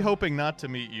 I was really hoping not to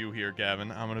meet you here,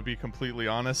 Gavin. I'm going to be completely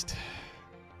honest.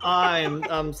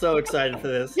 I'm so excited for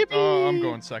this. Oh, I'm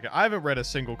going second. I haven't read a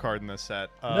single card in this set.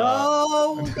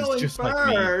 No, I'm going just like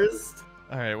me. first.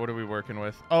 All right, what are we working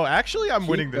with? Oh, actually, I'm Keep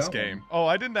winning this going. game. Oh,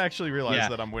 I didn't actually realize Yeah.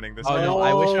 that I'm winning this Oh game. no!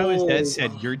 I wish I was dead. Oh.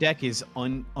 Said your deck is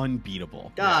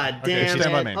unbeatable. God Okay, damn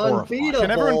stand by it, me. unbeatable.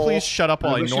 Can everyone please shut up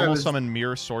while I I wish I normal was- summon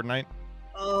Mirror Sword Knight?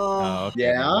 Oh, okay,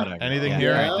 Yeah? whatever. Anything Yeah.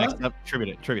 here? Yeah. Alright, next up, tribute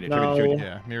it. No.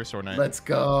 Yeah, Mirror Sword Knight. Let's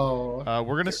go.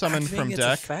 We're going to summon activating from its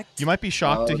deck. effect? You might be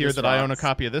shocked to Oh, hear this that I own a rocks.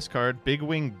 copy of this card. Big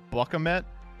Wing Buckamet.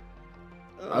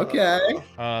 Okay.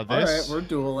 All right, This. we're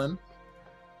dueling.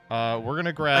 We're going to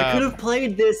I grab could have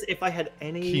played this if I had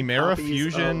any Chimera copies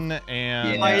Fusion Of, and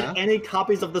if I Yeah. had any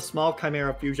copies of the small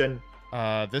Chimera Fusion.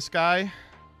 this guy.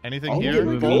 Anything Oh, here?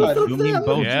 yeah. Both of You mean them?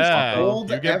 both? Yeah, Hold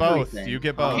you get both. everything. You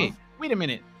get both. Okay, wait a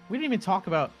minute. We didn't even talk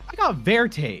about. I got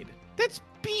Vertade. That's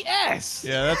BS.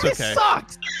 Yeah, that's this okay.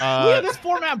 sucks. Yeah, Uh, this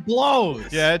format blows.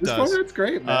 yeah, it This does. format's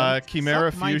great, man.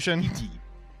 Chimera Suck my Fusion. titty.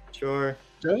 Sure.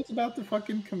 Joe's about the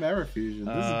fucking Chimera Fusion.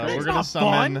 This is great. We're gonna not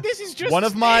summon fun. This is just one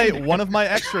of my standard.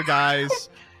 extra guys,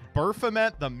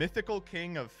 Baphomet, the mythical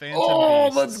king of phantom Oh,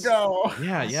 beasts. let's go.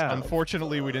 Yeah.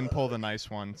 Unfortunately, we didn't pull the nice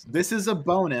ones. This is a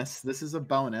bonus. This is a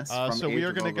bonus. From So we Age are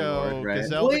of gonna Overlord, go right?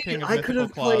 Gazelle, the Wait, king of I could mythical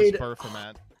have claws, played-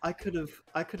 Baphomet. I could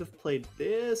have played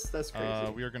this. That's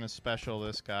crazy. We are gonna special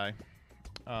this guy,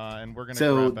 and we're gonna.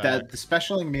 So grab that back. the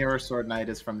specialing Mirror Sword Knight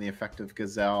is from the effect of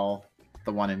Gazelle,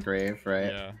 the one engraved,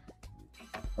 right? Yeah.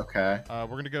 Okay. We're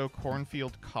gonna go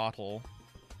Cornfield Cottle.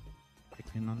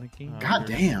 Pikmin on the game. God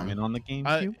damn. Pikmin on the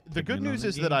game. The good news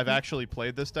is that I've actually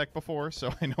played this deck before,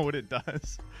 so I know what it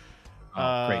does.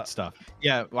 Great stuff.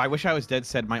 Yeah, I wish I was dead.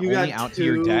 Said my You only got out to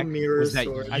your deck mirror was that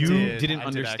swords. you didn't I did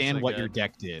understand actually what get your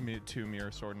deck did. 2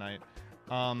 Mirror Sword Knight.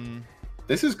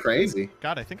 This is crazy.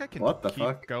 God, I think I can What the keep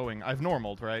fuck? going. I've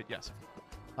normaled, right? Yes.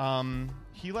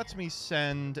 He lets me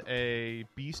send a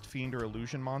Beast, Fiend, or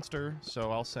Illusion monster,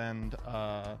 so I'll send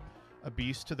a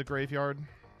Beast to the graveyard,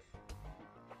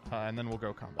 and then we'll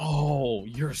go combo. Oh,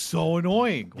 you're so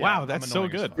annoying! Yeah, wow, I'm that's so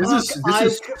annoying as good. fuck.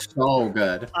 This is so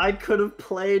good. I could have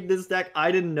played this deck.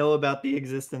 I didn't know about the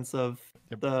existence of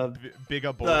the big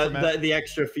up format. the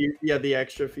extra the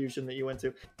extra fusion that you went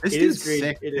to. This It dude's is great.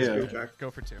 sick, It is too. great, Jack.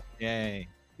 Go for 2. Yay!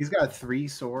 He's got 3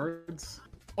 swords.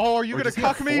 Oh, are you Or gonna does he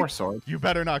have cuck me? 4 swords? You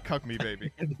better not cuck me,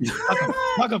 baby.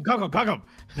 Cuck him! Cuck him! Cuck him!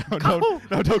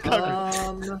 No, don't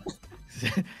cuck me.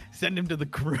 Send him to the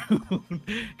croon.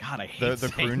 God, I hate The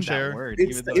saying croon that chair? word.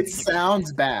 even though It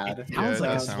sounds bad. it sounds Yeah, like it a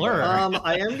does sound slur. bad.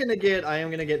 I am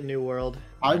gonna get New World.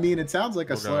 I mean, it sounds like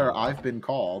a We'll go. slur I've been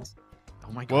called.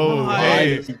 Oh my Whoa, god!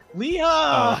 hey. Leah!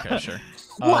 Oh, okay, sure.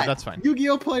 What? That's fine.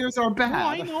 Yu-Gi-Oh players are No, bad.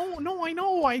 I know. No, I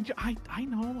know. I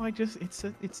know. I just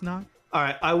it's not. All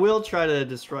right, I will try to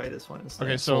destroy this one instead.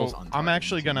 Okay, Soul's so on I'm target,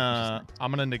 actually so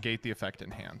gonna negate the effect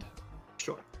in hand.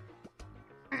 Sure.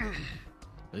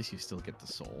 At least you still get the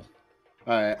soul.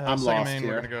 Alright, I'm second lost main, we're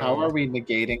here. gonna go- How are we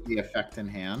negating the effect in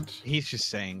hand? He's just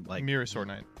saying like Mirror Sword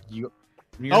Knight. you.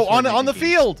 Oh, on the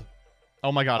field.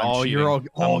 Oh my god, I'm Oh, cheating. you're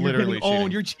I'm literally you're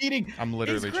cheating. you're cheating. I'm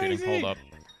literally It's cheating. crazy. Hold up.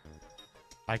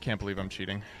 I can't believe I'm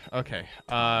cheating. Okay.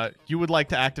 You would like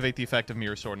to activate the effect of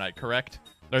Mirror Sword Knight, correct?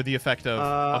 Or the effect of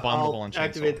Abominable I'll Unchained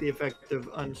activate Soul. the effect of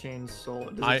Unchained Soul.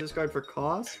 Does I- it discard for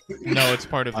cost? No, it's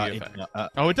part of the effect.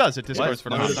 Oh, it does. It discards for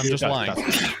No, cost. it I'm just does, lying. it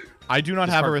does. I do not Discard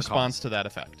have a for response cost. to that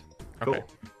effect. Cool. Okay.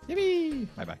 Yippee!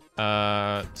 Bye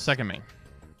bye. Second main.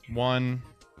 1,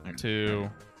 2,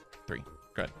 3.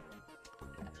 Good.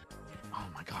 Oh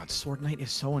my god, Sword Knight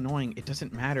is so annoying. It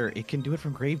doesn't matter. It can do it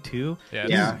from grave too. Yeah,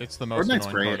 Yeah. it's the most Knight's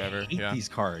annoying great. card ever. I hate Yeah. these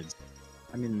cards.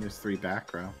 I mean, there's 3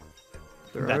 back row.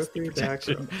 There That's are 3 the back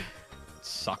protection. row.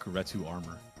 Sakuretsu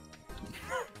armor.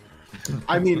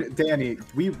 I mean, Danny,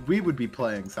 we would be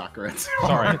playing Sakuretsu.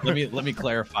 Sorry, let me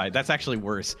clarify. That's actually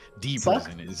worse. D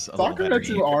prison is a little better.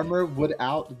 Sakuretsu armor would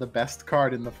out the best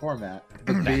card in the format.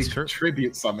 The That's big true.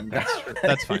 tribute summon guy.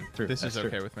 That's fine. True, This that's is true.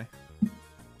 okay with me.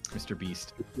 Mr.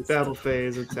 Beast. Battle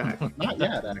phase attack. Not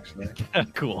yet, actually.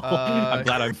 Cool. I'm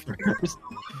glad I'm first.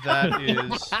 That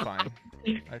is fine,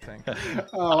 I think.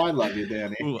 Oh, I love you,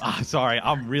 Danny. Ooh, sorry,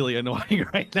 I'm really annoying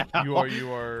right now. You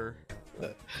are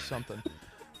something.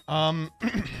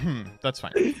 That's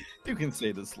fine. You can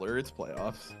say the slur. It's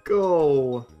playoffs.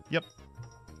 Go. Yep.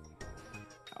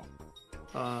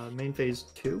 Main phase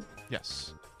 2.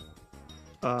 Yes.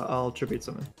 I'll tribute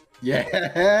summon. Yeah.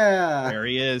 There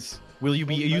he is. Will you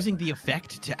be using the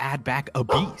effect to add back a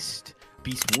beast,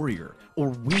 Beast Warrior, or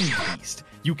Winged Beast?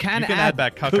 You can add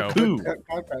back Cuckoo.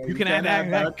 You can add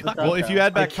back Cuckoo. Well, if you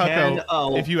add back I can- Cuckoo,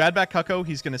 oh. if you add back Cuckoo,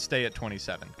 he's gonna stay at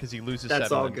 27 because he loses That's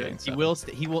 7 all and good. gains He 7.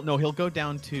 will. He'll go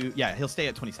down to. Yeah, he'll stay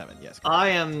at 27. Yes.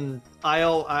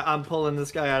 I'm pulling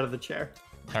this guy out of the chair.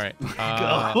 All right. Go.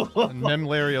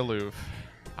 Nemlaria Louvre.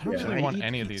 I don't Yeah. really want Eat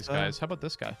any of these pizza. guys. How about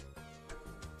this guy?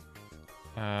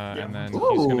 And then he's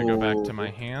gonna go back to my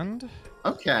hand.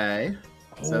 Okay.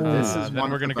 So this is Then one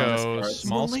we're of the gonna bonus go cards.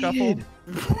 Small Scuffle. Related.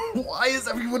 Why is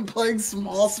everyone playing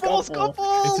Small Scuffle?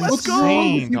 It's What's insane,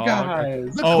 wrong with you dog.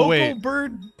 guys? The Oh, Cocoa wait.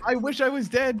 Bird. I wish I was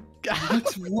dead.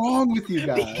 What's wrong with you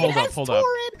guys? Hold up.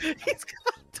 He's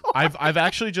got Torrent. I've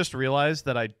actually just realized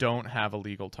that I don't have a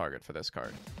legal target for this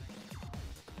card.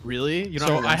 Really? You don't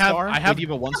So have a I have- one-star? I have- Wait, you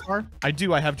have a 1-star? I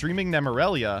do. I have Dreaming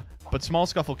Nemorelia, but Small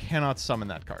Scuffle cannot summon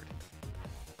that card.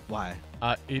 Why?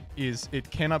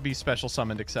 It cannot be special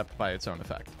summoned except by its own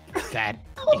effect. That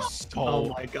is so Oh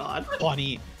my god.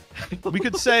 funny. We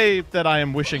could say that I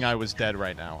am wishing I was dead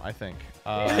right now, I think.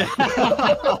 All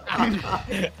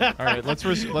right, let's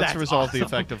That's resolve the awesome.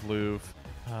 effect of Louvre.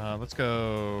 Let's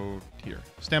go here.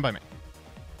 Stand by me.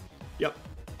 Yep.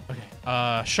 Okay.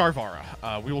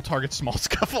 Sharvara. We will target Small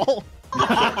Scuffle.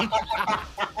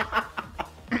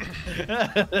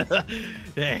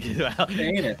 Yeah, well,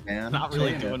 Ain't it, man? not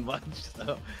really Ain't it? doing much.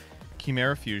 So.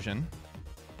 Chimera Fusion.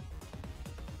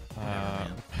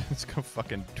 Let's go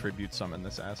fucking tribute summon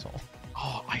this asshole.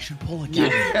 Oh, I should pull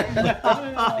again.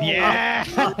 Yeah.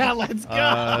 Yeah, let's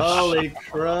go. Holy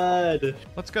crud.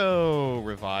 Let's go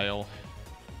Revile.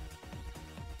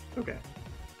 Okay.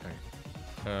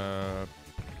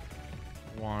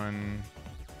 1,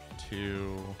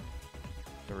 2,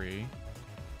 3.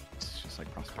 It's just like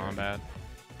Combat.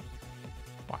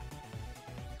 Wow.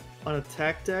 On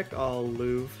attack deck, I'll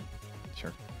Louvre.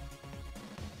 Sure.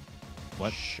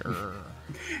 What? Sure.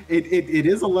 It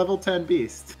is a level 10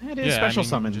 beast. It is Yeah, I special mean,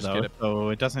 summon just though, get it. so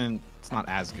it doesn't. It's not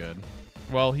as good.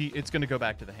 Well, it's going to go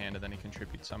back to the hand, and then he can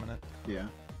tribute summon it. Yeah.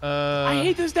 I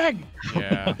hate this deck.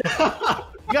 Yeah.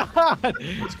 God.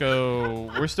 Let's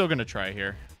go. We're still going to try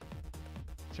here.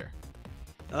 Sure.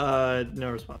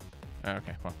 No response.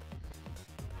 Okay, well.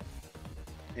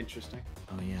 Interesting.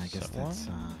 Oh yeah, I guess So that's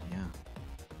yeah.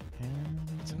 And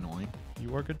It's annoying.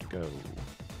 you are good to go.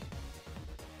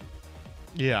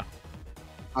 Yeah.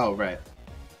 Oh, right.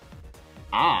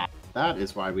 Ah, that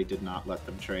is why we did not let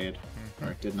them trade,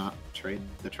 or did not trade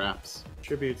the traps.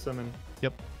 Tribute summon.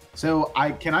 Yep. So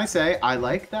can I say I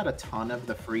like that a ton of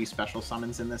the free special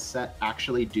summons in this set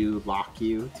actually do lock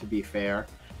you, to be fair,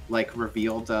 like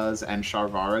Reveal does and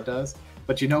Sharvara does.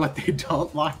 But you know what they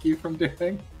don't lock you from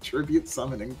doing? Tribute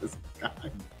summoning this guy.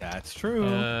 That's true.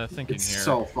 Thinking It's here.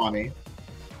 so funny.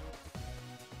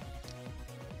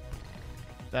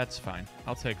 That's fine.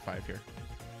 I'll take 5 here.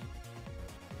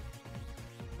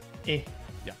 Eh.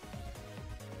 Yeah.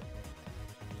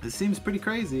 This seems pretty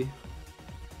crazy.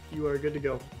 You are good to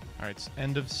go. All right,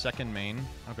 end of second main.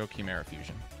 I'll go Chimera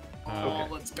Fusion.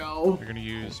 Let's go. You're going to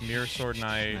use Mirror Sword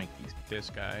Knight, this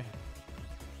guy.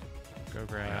 Go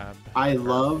grab. I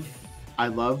love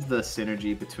the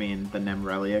synergy between the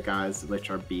Nemrelia guys, which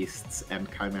are beasts, and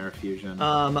Chimera Fusion.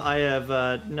 I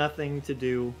have nothing to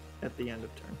do at the end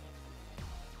of turn.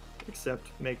 Except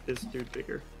make this dude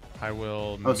bigger. I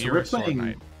will Oh, so Mirror Sword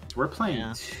Knight. we're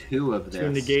playing 2 of this. To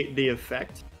negate the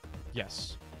effect.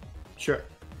 Yes. Sure.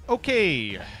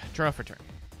 Okay, draw for turn.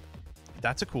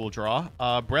 That's a cool draw.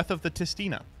 Breath of the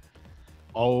Tistina.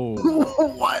 Oh.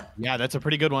 What? Yeah, that's a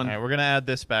pretty good one. All right, we're gonna add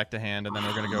this back to hand, and then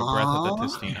we're gonna go Breath of the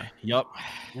Tistina. Yup.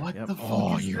 What Yep. the fuck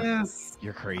Oh, is this?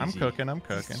 You're crazy. I'm cooking. I'm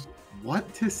cooking.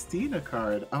 What Tistina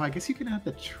card? Oh, I guess you can add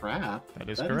the trap. That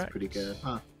is That correct. is pretty good,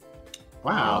 huh?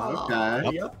 Wow. Okay.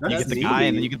 Yep. You That's get the guy, and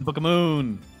then neat. you get the Book of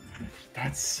Moon.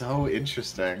 That's so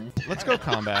interesting. Let's go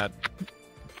combat.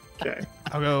 Okay.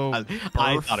 I'll go I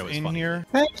Barf thought it was in funny. here,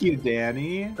 Thank you,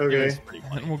 Danny. Okay. It's pretty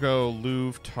funny. and we'll go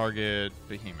Louvre, target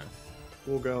Behemoth,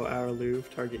 We'll go our Louvre,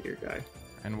 target your guy.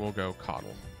 and we'll go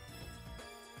Coddle.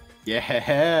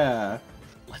 Yeah.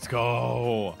 Let's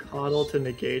go. Coddle to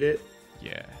negate it.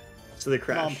 Yeah, So they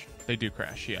crash. they do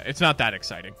crash. Yeah, it's not that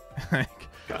exciting.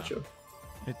 Gotcha.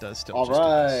 It does still. All just do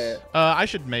this. right. I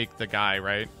should make the guy,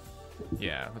 right?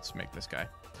 Yeah, let's make this guy.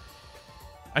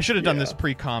 I should have done this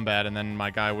pre-combat, and then my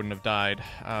guy wouldn't have died.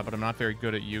 But I'm not very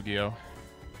good at Yu-Gi-Oh.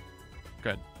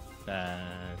 Good.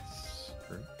 That's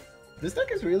true. This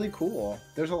deck is really cool.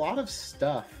 There's a lot of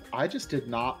stuff. I just did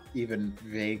not even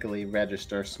vaguely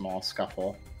register Small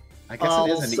Scuffle. I guess I'll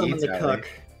it is an summon the E-Tally. cuck.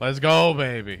 Let's go,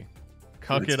 baby.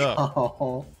 Cuck it up.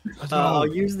 Oh. I'll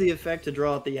use the effect to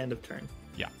draw at the end of turn.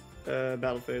 Yeah.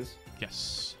 Battle phase.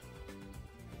 Yes.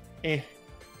 Eh.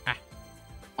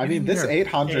 I mean, this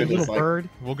 800 Little is like bird.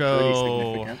 We'll pretty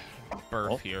go significant.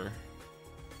 Burf here.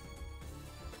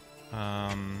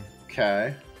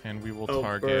 Okay. And we will Oh,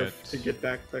 target. Burf to get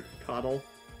back the Coddle.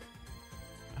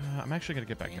 I'm actually gonna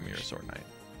get back to Mirror Sword Knight.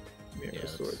 Mirror Yeah,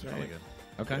 Sword that's really Knight.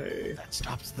 good. Okay. Okay. That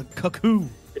stops the cuckoo.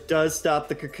 It does stop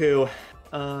the cuckoo.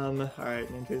 Alright,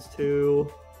 in phase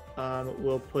 2.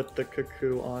 We'll put the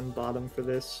cuckoo on bottom for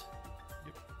this.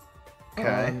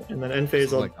 Okay. And then end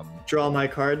phase, I'll Like draw my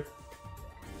card.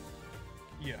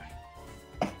 Yeah.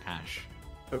 Ash.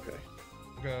 Okay.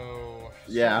 Go.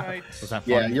 Yeah. Sword Knight. Was that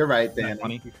Yeah, funny? you're right, Was that Danny.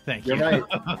 funny? Thank You're you.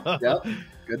 right. Yep.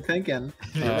 Good thinking.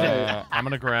 You're right. I'm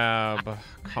gonna grab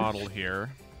Coddle here.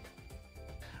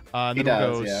 Then He we'll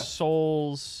does, go yeah.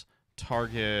 Souls,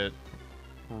 target,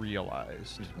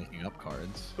 Realized. Just making up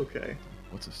cards. Okay.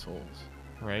 What's a souls?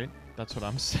 Right? That's what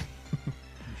I'm saying.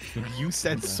 You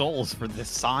said souls for the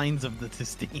signs of the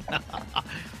Tistina.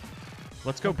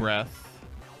 Let's go Breath.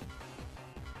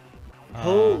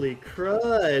 Holy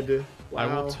crud! Wow. I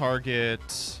will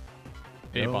target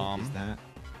a No, bomb, Is that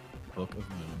Book of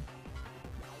Moon?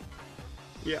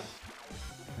 Yeah.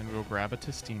 and we'll grab a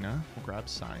Tistina. We'll grab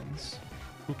Signs.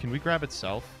 Ooh, can we grab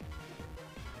itself?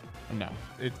 No,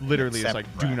 it literally is Except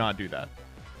like, Breath. do not do that.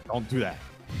 Don't do that.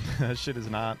 That shit is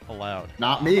not allowed.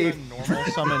 Not me. I'm gonna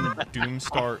normal summon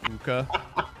Doomstar Uka.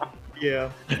 Yeah.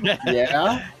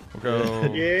 Yeah. We'll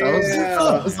go. Yeah.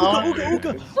 Those are- Ooga,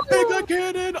 ooga. Big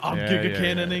Giga Cannon! I'm Giga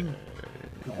Cannoning.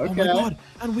 Okay. Oh my god!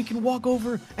 And we can walk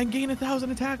over and gain 1,000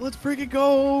 attack. Let's freaking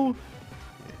go!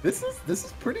 This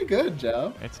is pretty good,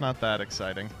 Joe. It's not that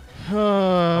exciting.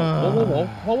 Whoa.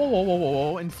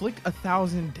 Inflict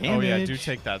 1,000 damage. Oh yeah, do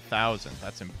take that 1,000.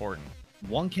 That's important.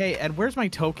 1k. And where's my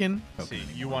token? See,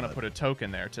 you want to put a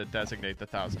token there to designate the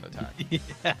 1,000 attack.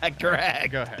 Yeah,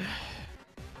 correct. Go ahead.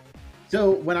 So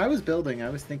when I was building, I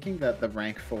was thinking that the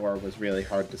rank 4 was really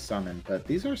hard to summon, but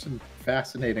these are some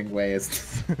fascinating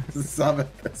ways to summon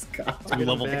this guy. Two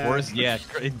level 4s? Yeah,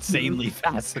 insanely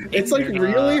fascinating. It's like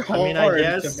really hard I mean, I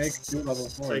guess, to make 2 level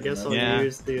 4s. So I guess I'll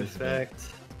use the effect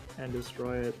and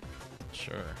destroy it.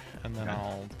 Sure. And then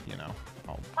I'll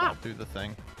do the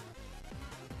thing.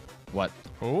 What?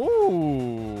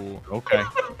 Ooh. Okay.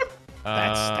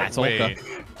 That's wait.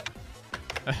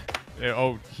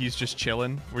 Oh, he's just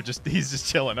chilling. He's just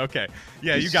chilling. Okay.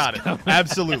 Yeah, you got it.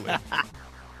 Absolutely.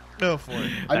 Go for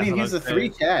it. I mean, he's a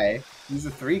 3K. He's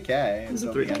a 3K. He's a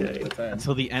 3K.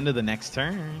 Until the end of the next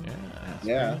turn.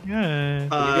 Yeah. Good. You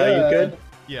good?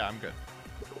 Yeah, I'm good.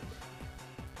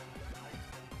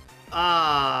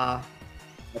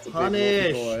 That's a big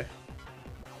punish. boy.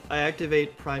 I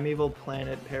activate Primeval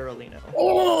Planet Paralino.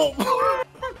 Oh!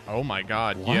 Oh my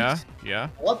god. What? Yeah.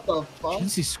 What the fuck?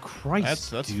 Jesus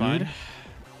Christ, That's dude. fine.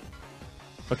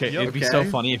 Okay, Yep. it'd be so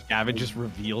funny if Gavin just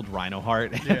revealed Rhino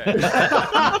Heart. Yeah.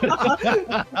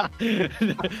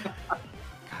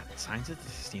 God, Signs of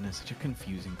Destina is such a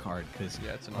confusing card because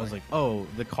it's I was like, oh,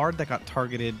 the card that got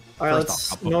targeted. All right,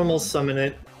 let's normal summon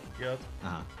it. Yep.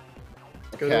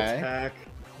 Go to attack.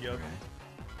 Yep.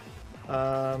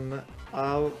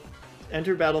 I'll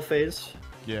enter battle phase.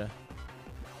 Yeah.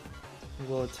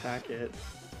 We'll attack it.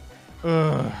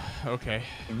 Okay.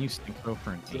 Can you synchro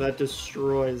for an 8? So that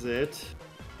destroys it.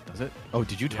 Does it? Oh,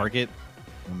 did you target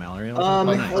Mallory?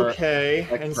 Okay.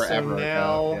 Like and so forever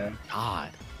now... ago, God.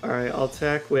 Alright, I'll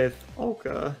attack with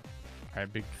Olka.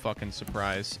 Alright, big fucking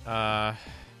surprise.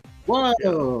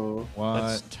 Whoa! What?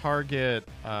 Let's target,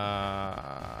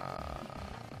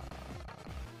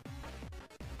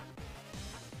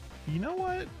 you know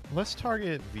what? Let's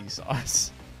target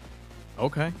Vsauce.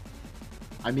 Okay.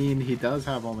 I mean, he does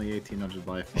have only 1,800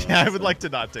 life left. Yeah, I would like to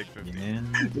not take 50.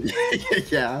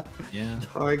 Yeah. Yeah.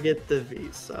 Target the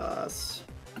Vsauce.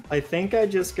 I think I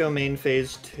just go main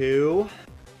phase 2.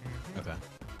 Okay.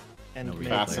 And No, make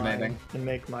fascinating. and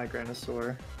make my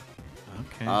Granosaur.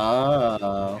 Okay.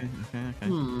 Oh. Okay.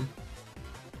 Alright,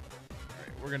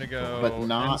 we're gonna go But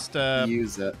not Insta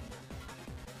use it.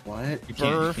 What? You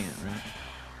Burf. can't, right?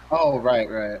 Oh,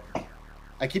 right.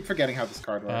 I keep forgetting how this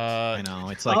card works. I know.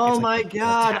 It's like. Oh it's my like the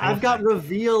god, attack I've got effect.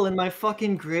 reveal in my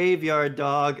fucking graveyard,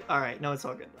 dog. Alright, no, it's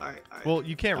all good. Alright. Well,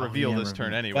 you can't reveal yeah, this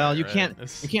turn anyway. Well, you right? can't.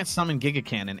 It's- You can't summon Giga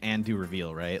Cannon and do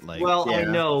reveal, right? Like. Well, I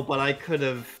yeah. know, but I could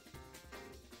have...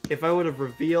 If I would have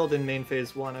revealed in main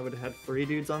phase 1, I would have had 3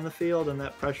 dudes on the field, and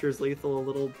that pressures lethal a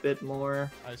little bit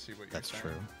more. I see what you're That's saying.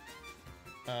 true.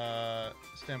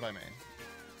 Stand by main.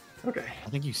 Okay. I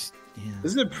think you. Yeah.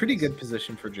 This is a pretty good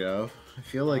position for Joe. I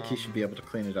feel like he should be able to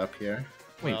clean it up here.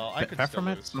 Wait, Well, I could still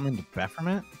Bephomet lose. summoned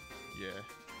Bephomet? Yeah.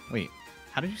 Wait,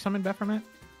 how did you summon Bephomet?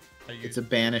 It's a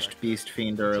banished beast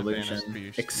fiend or It's a illusion. banished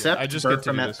beast, Except yeah. I just get to do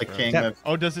Baphomet, this the for king him. of...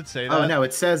 Oh, does it say that? Oh, no,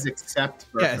 it says except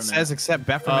Yeah, Baphomet. it says except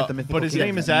Bephomet, the mythical but his king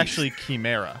name of is the actually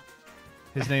Chimera.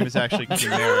 His name is actually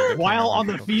Chimera. the king While of on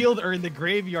the mythical- field or in the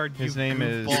graveyard, His you name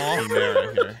is goofball.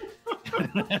 Chimera here.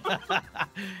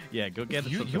 Yeah, go get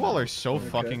it. You all are so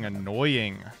fucking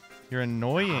annoying. You're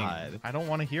annoying. God. I don't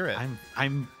want to hear it.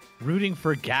 I'm rooting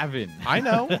for Gavin. I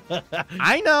know.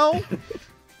 I know.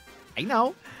 I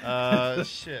know.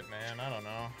 Shit, man. I don't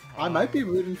know. I might be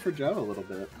rooting for Joe a little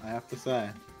bit, I have to say.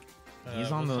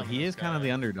 He's on the. He is kind of the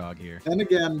underdog here. Then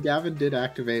again, Gavin did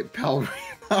activate Pelrino.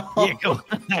 Yeah, go.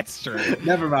 That's true.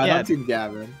 Never mind, Yeah. I'm Team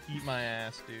Gavin. Eat my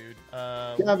ass, dude.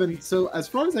 Gavin, so as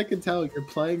far as I can tell, you're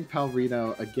playing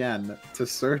Pelrino again to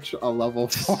search a level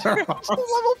 4. Level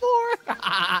 4.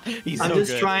 He's I'm so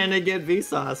just good. trying to get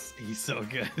Vsauce. He's so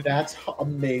good. That's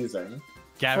amazing.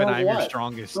 Gavin, For I'm your what?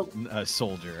 strongest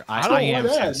soldier. I I don't am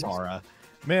want that. Samsara.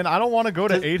 Man, I don't want to go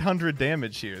to 800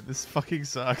 damage here. This fucking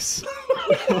sucks.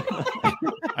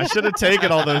 I should have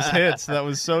taken all those hits. That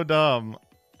was so dumb.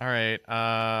 All right.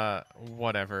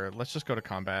 Whatever. Let's just go to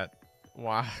combat.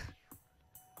 Wow.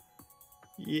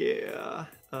 Yeah.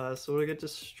 So we get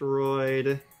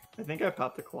destroyed. I think I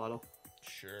popped the Quaddle.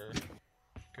 Sure.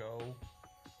 Go.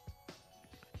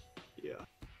 Yeah.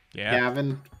 Yeah.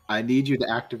 Gavin, I need you to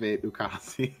activate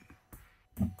Ukazi.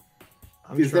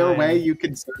 I'm Is there a way trying. you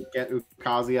can get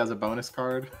Ukazi as a bonus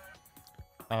card?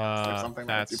 something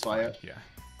that That's lets you play fine. it? Yeah.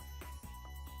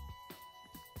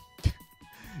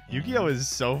 Yu-Gi-Oh is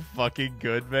so fucking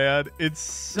good, man. It's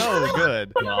so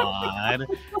good. God.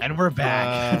 And we're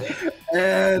back.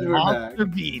 And we're back. Monster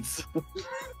beats.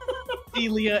 See,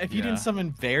 Leah, if you didn't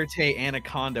summon Verte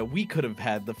Anaconda, we could have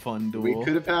had the fun duel. We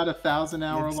could have had a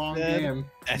 1,000-hour-long game.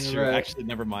 That's You're true. right. Actually,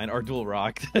 never mind. Our duel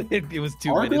rocked. it was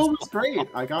 2 Our minutes. duel was great.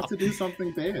 I got to do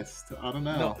something based. I don't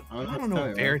know. No, I don't know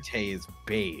if Verte. Verte is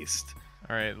based.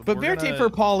 All right, But Verte for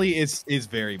Poly is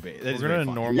very based. We're gonna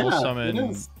normal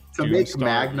summon to make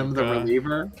Magnum the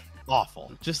reliever.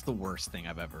 Awful. Just the worst thing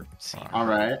I've ever seen. All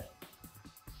right.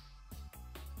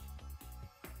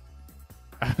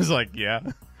 I was like, yeah.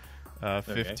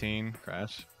 15. Okay.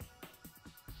 Crash.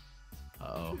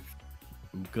 Uh-oh.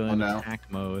 Uga Oh, no. attack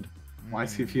mode. Why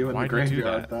is he viewing Why the did he do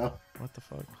graveyard, that? though? What the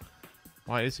fuck?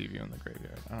 Why is he viewing the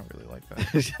graveyard? I don't really like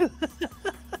that.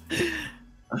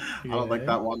 I don't like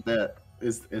that one bit.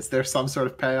 Is there some sort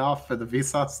of payoff for the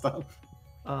Vsauce stuff?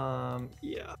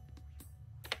 Yeah.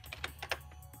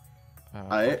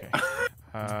 Okay.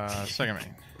 Second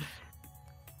main.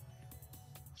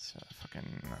 It's fucking.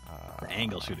 The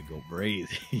angle should go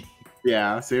crazy.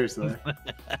 Yeah, seriously.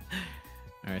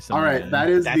 All right, that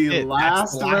is the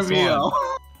last reveal.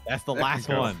 One. That's the last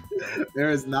one. There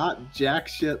is not jack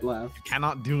shit left.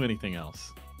 Cannot do anything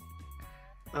else.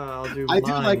 I'll do I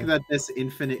do mine. like that this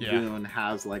infinite goon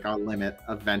has like a limit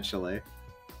eventually.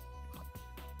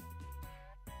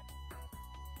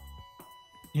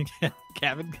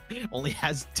 Gavin only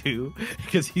has 2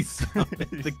 because he's summoned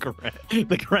the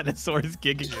Grenosaurus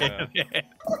Giga Cannon.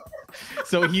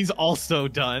 So he's also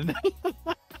done.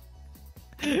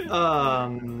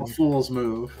 A fool's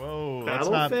move. Whoa,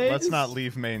 Battle let's phase? not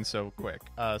leave main so quick.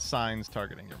 Signs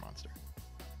targeting your monster.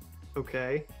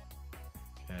 Okay.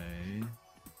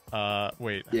 Okay.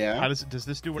 Wait. Yeah. How does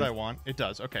this do what I want? It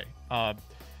does. Okay.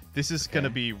 This is gonna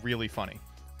be really funny.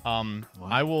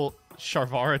 I will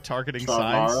Sharvara targeting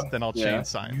signs, then I'll chain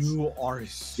signs. You are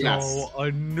so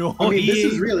annoying. I mean, this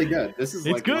is really good. This is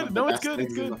It's like good. one of No, the it's best good. It's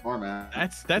things in good. the format.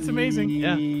 That's amazing.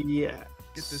 Yeah. Yeah.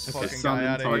 Get this Okay, fucking guy summon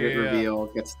out of target here. reveal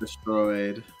gets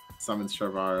destroyed. Summons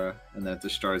Sharvara, and then it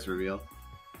destroys reveal.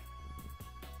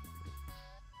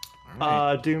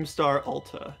 Doomstar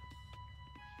Alta.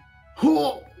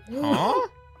 Huh?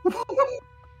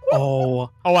 Oh,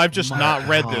 I've just my not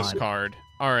read this God. card.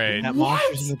 All right. That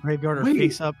monster's in the graveyard or Wait,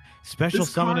 face up. Special This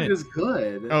summon card it. is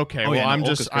good. Okay, Oh, well, yeah, no, I'm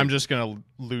Oka's just great. gonna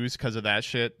lose because of that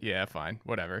shit. Yeah, fine,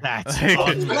 whatever. That's Like,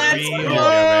 unreal.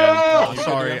 yeah, man.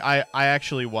 Sorry, I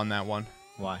actually won that one.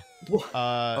 Why?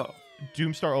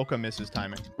 Doomstar Oka misses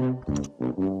timing.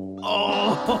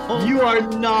 Oh, You are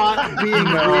not being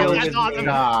real. that's with awesome. me.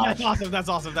 That's awesome. That's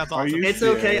awesome. That's Are awesome. you It's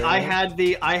okay. serious?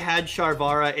 I had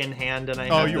Sharvara in hand, and I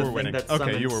Oh, had you the were thing winning. that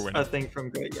Okay, you summons were winning. a thing from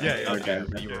Great. Yeah, Okay.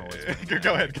 You were always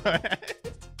Go ahead.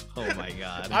 Oh my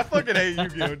God. I fucking hate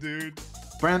Yu-Gi-Oh, dude.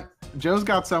 Brent, Joe's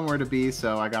got somewhere to be,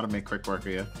 so I gotta make quick work of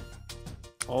you.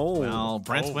 Oh, Well,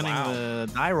 Brent's Oh, winning wow. the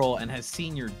die roll and has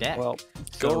seen your deck. well,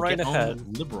 so go right get on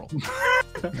ahead. Liberal.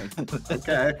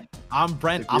 Okay. I'm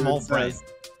Brent. If you I'm all Brent.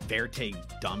 insist. Verte,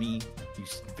 dummy.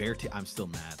 Verte. I'm still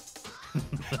mad.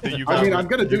 You I mean, I'm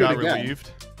gonna do you got it again. relieved.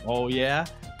 Oh yeah,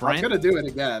 I'm Brent. gonna do it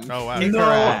again. Oh wow.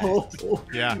 Incorrect.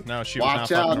 Yeah, no, she was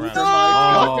Watch not out fucking for around.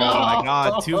 Oh my my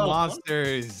God, 2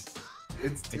 monsters.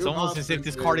 It's Almost as if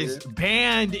this card is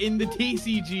banned in the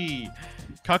TCG.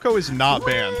 Kako is not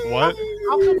banned. What?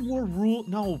 How come your rule?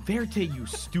 No, Verte, you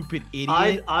stupid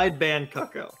idiot. I'd ban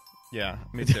Cucko. Yeah,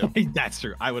 me too. That's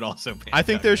true. I would also ban I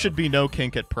think there Cucko. should be no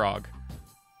kink at Prague.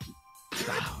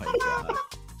 Oh my God.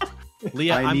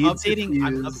 Leah, I I'm need to updating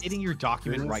fuse your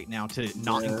document this. right now to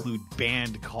not Yeah. include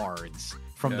banned cards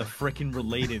from the frickin'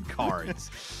 related cards.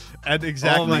 And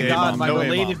exactly. Oh my God, Amon, my no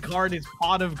related Amon. card is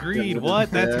Pot of Greed. Yeah,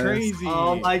 What? That's yes. crazy.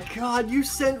 Oh my God! You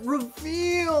sent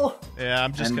reveal. Yeah,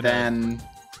 I'm just And gonna. then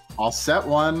I'll set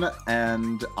one,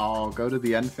 and I'll go to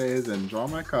the end phase and draw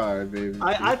my card, baby.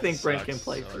 I think Brent Sucks, can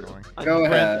play so through. annoying. Go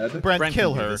Brent, ahead. Brent, Brent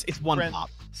kill can do her. this. It's one Brent, pop.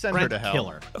 Send Brent, her to hell. kill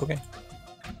her. Okay.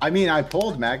 I mean, I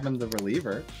pulled Magnum the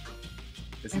Reliever.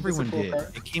 Isn't Everyone this a cool did.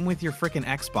 card? It came with your frickin'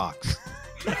 Xbox.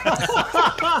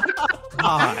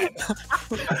 God.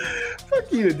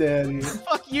 Fuck you, Daddy.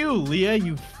 Fuck you, Leah,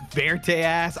 you Verte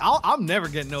ass. I'm never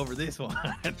getting over this one.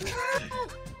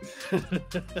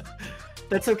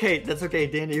 That's okay. That's okay,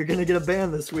 Danny. You're gonna get a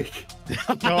ban this week.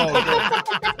 Oh,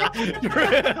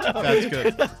 that's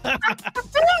good.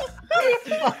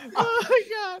 Oh my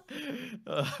God.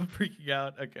 I'm freaking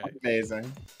out. Okay.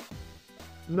 Amazing.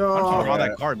 No. Why don't you draw Okay.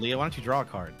 that card, Leah? Why don't you draw a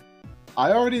card?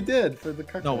 I already did for the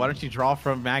Cucko. No, why don't you draw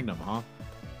from Magnum, huh?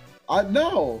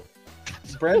 No.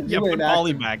 Brent, Yeah, you put ain't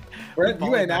Volley active. back. Brent, Put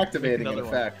you Volley ain't back to make activating an another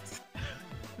one. effect.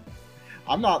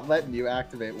 I'm not letting you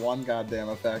activate one goddamn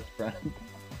effect, Brent.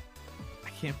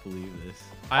 can't believe this.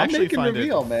 I actually making find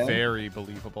reveal, it man. very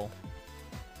believable.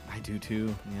 I do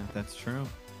too. Yeah, that's true.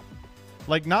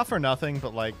 Like, not for nothing,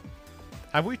 but like,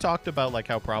 have we talked about like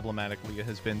how problematic Leah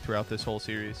has been throughout this whole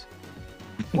series?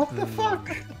 What the fuck?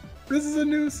 This is a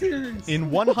new series. In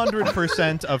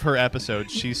 100% of her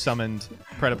episodes, she's summoned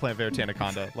Predaplant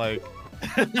Veritanaconda. Like,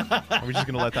 are we just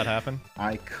gonna let that happen?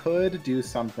 I could do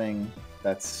something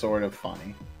that's sort of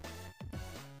funny,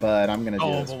 but I'm gonna do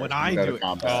Oh, this. but first. when I'm I gonna do go it- to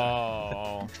combat.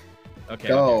 Oh. Okay.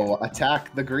 Go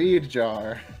attack the greed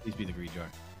jar. Please be the greed jar.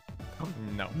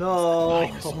 No. No.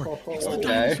 Dinosaur. It's the Okay.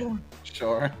 dinosaur.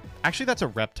 Sure. Actually, that's a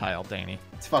reptile, Danny.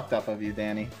 It's fucked up of you,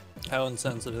 Danny. How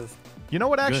insensitive. You know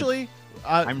what, actually?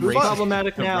 I'm Who's racist.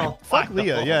 problematic now? Fuck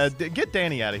Leah. Yeah, get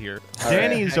Danny out of here.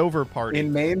 Danny is over party.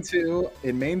 In main two,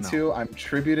 I'm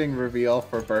tributing reveal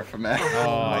for Berphomet. Oh,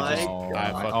 I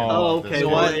God. fucking Oh, love Okay, this.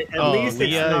 well, what? at Oh, least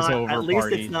it's Leah is not. over At least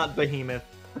party. it's not Behemoth.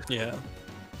 Yeah.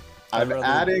 I'm I'd rather-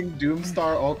 adding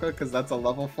Doomstar Ulka because that's a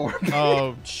level 4.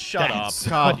 Oh, shut up. That's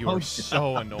God, so you are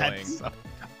so annoying. That's so-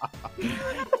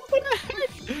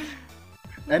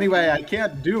 Anyway, I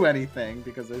can't do anything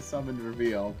because I summoned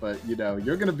reveal, but you know,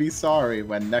 you're gonna be sorry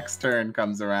when next turn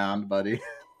comes around, buddy.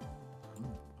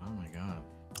 Oh my god.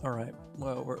 All right.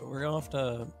 Well, we're gonna have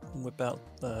to whip out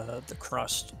the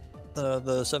crust, the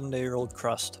 7-day-old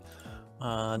crust.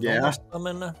 Yeah.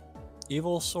 Summon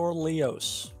Evil Sor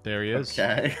Leos. There he is.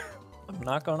 Okay. I'm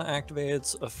not gonna activate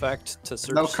its effect to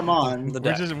search. No, come on. The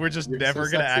We're deck. just You're never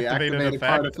so gonna sexy. activate an Activate a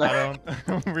card effect.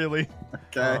 I don't really.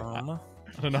 Okay.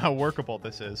 I don't know how workable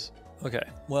this is. Okay.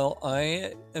 Well,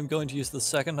 I am going to use the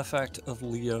second effect of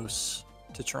Leos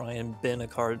to try and bin a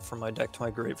card from my deck to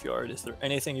my graveyard. Is there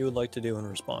anything you would like to do in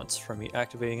response from me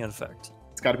activating an effect?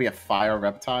 It's got to be a fire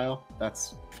reptile.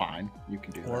 That's fine. You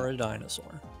can do Or that. a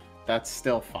dinosaur? That's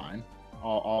still fine.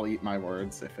 I'll eat my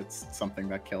words if it's something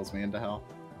that kills me into hell.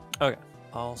 Okay.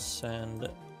 I'll send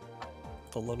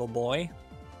the little boy.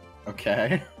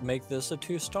 Okay. Make this a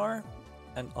 2-star,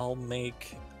 and I'll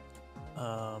make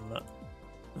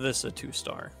this a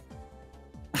 2-star.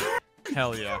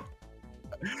 Hell yeah.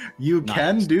 You Nice.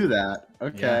 can do that.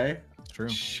 Okay. It's true.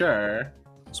 Sure.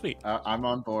 Sweet. I'm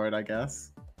on board, I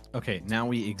guess. Okay, now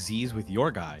we Xyz with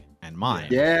your guy and mine.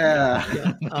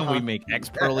 Yeah. We make X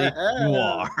Pearly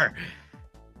Noir.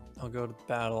 I'll go to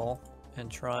battle and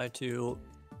try to.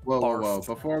 Whoa.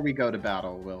 Before we go to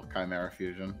battle, will Chimera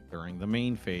Fusion. During the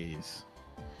main phase.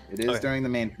 It is Okay. during the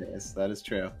main phase. That is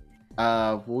true.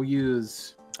 We'll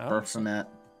use Berphomet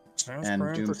and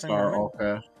Doomstar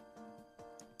Ulka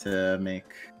to make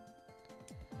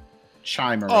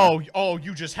Chimera. Oh,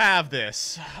 you just have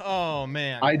this. Oh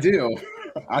man. I do.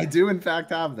 I do, in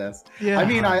fact, have this. Yeah. I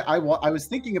mean, I was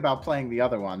thinking about playing the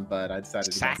other one, but I decided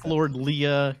against Sack it. Lord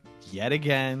Leah, yet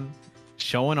again,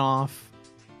 showing off.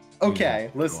 Okay,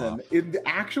 Go listen. off. In the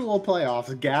actual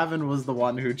playoffs, Gavin was the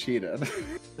one who cheated.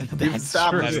 That's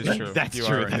established true. That is true. That's You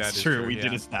true. are- that That's is true. true, We did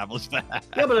yeah. establish that.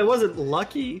 Yeah, but I wasn't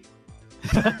lucky.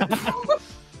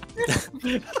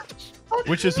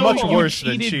 Which is So much you worse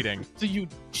than cheated- cheating. So you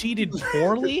cheated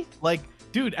poorly? Like,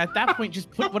 dude, at that point,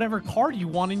 just put whatever card you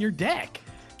want in your deck.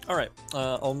 All right.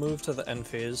 I'll move to the end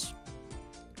phase.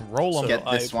 Roll them. So Get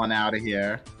this one out of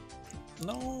here.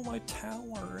 No, my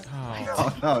tower. Oh.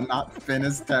 Oh no, not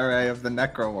Finisterre of the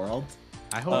Necro World.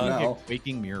 I hope you no. get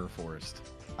Waking Mirror Forest.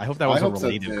 I hope that I was a hope so,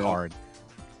 related too. card.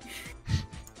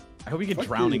 I hope you get Fuck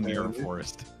Drowning you, Mirror man.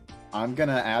 Forest. I'm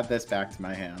gonna add this back to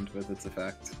my hand with its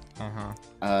effect.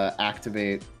 Uh-huh.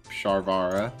 Activate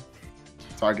Sharvara,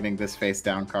 targeting this face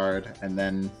down card, and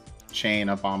then chain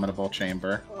Abominable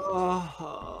Chamber.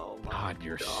 Oh, my God,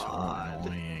 you're God. so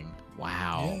annoying.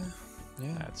 Wow.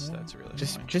 Yeah. That's really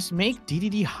Just annoying. just make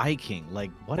DDD High King,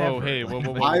 like whatever. Whoa, hey,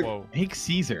 like, whoa. Make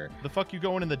Caesar The fuck you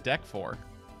going in the deck for?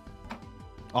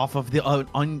 off of the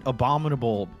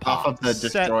abominable Off of the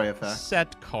Set- destroy effect.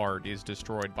 Set card is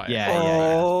destroyed by Yeah, it.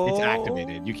 yeah. It's Oh.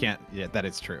 activated. You can't. Yeah, that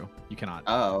is true. You cannot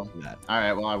Oh. do that.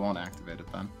 Alright, well I won't activate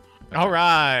it then. All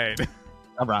right.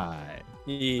 All right.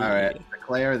 Yeah. Alright,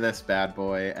 declare this bad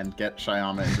boy and get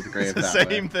Shyama into the grave It's the that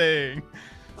same way. thing.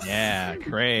 Yeah,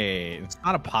 great. It's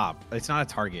not a pop. It's not a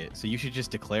target. So you should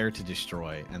just declare to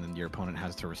destroy, and then your opponent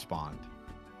has to respond.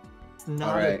 It's not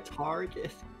Alright. a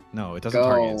target. No, it doesn't Go,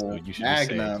 target. So you should just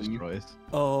say Magnum. it destroys.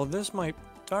 Oh, this might.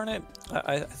 Darn it.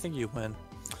 I think you win.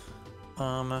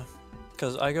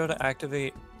 Because I go to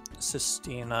activate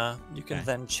Sistina. You can Okay.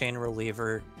 then chain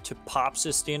reliever to pop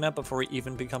Sistina before he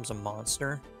even becomes a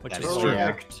monster, which That is is true.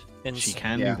 Correct. She insane.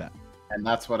 can Yeah. do that. And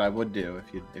that's what I would do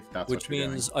if that's Which what you're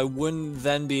means I wouldn't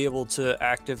then be able to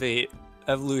activate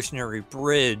Evolutionary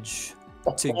Bridge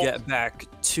to doing. get back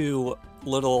to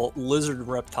little lizard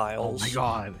Oh reptiles. my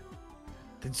god.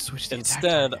 Then switch the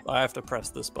Instead, I have to press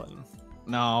this button.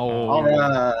 No. All I right.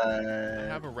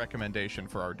 have a recommendation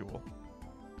for our duel.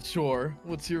 Sure.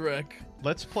 What's your rec?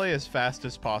 Let's play as fast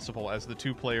as possible as the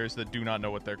two players that do not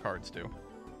know what their cards do.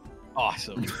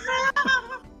 Awesome.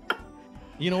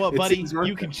 You know what, It buddy? seems worth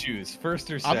You it. can choose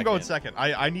first or second. I'm going second.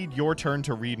 I need your turn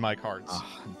to read my cards.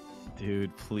 Oh,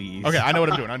 dude, please. Okay, I know what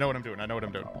I'm doing. I know what I'm doing. I know what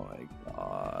I'm doing. Oh my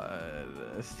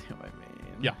god. Stand by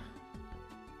main. Yeah.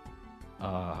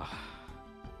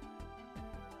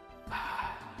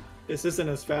 This isn't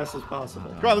as fast as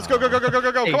possible. Come on, let's go, go, go, go, go,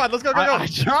 go, go. Hey, Come on, let's go, go, go. I'm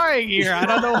trying here. I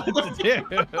don't know what to do.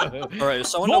 All right,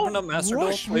 someone Don't open up Master Duel.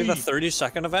 rush We have a me.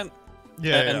 30-second event.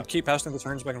 Yeah, and, yeah. and keep passing the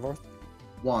turns back and forth.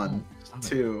 1, Stop it.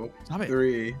 2, Stop it.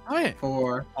 3, Stop it.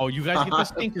 4. Oh, you guys get the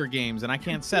stinker games, and I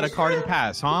can't set a card and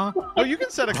pass, huh? Oh, you can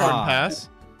set a card and pass.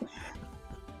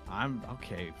 I'm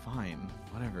okay. Fine.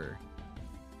 Whatever.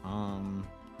 I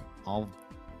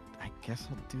guess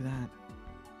I'll do that.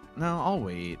 No, I'll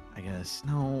wait. I guess.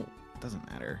 No, doesn't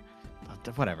matter.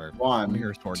 Whatever. 1,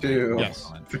 Mirror sword 2, day.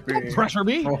 Yes. 3, Don't pressure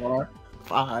me. 4,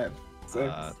 5, 6.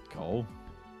 Go. All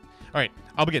right,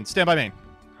 I'll begin. Stand by main.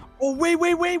 Oh, wait.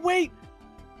 Wait,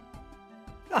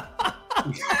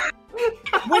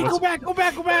 go back. I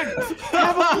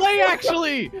have a play,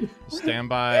 actually. Stand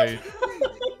by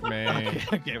main.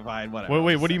 Okay, fine, whatever.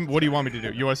 Wait. What do you want me to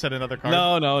do? You want to set another card?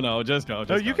 No, just go.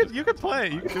 No, you could play.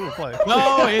 You can do a play.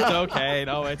 No, it's okay.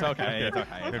 It's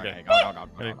okay. Okay.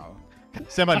 Go.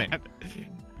 Stand by main.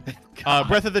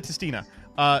 Breath of the Testina.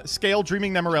 Scale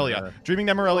Dreaming Nemorelia. Dreaming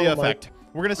Nemorelia effect.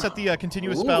 We're gonna set the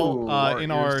continuous spell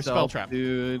in our spell trap.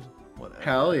 Dude.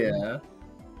 Hell yeah.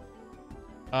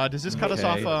 Does this cut us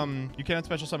off? You cannot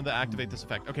special summon to activate this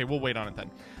effect. Okay, we'll wait on it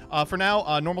then. For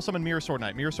now, normal summon Mirror Sword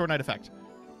Knight. Mirror Sword Knight effect.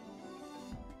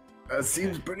 That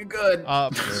seems pretty good.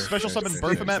 Special summon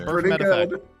Baphomet. Pretty Baphomet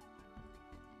good. effect.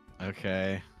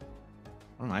 Okay.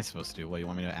 What am I supposed to do? What, you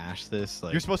want me to ash this?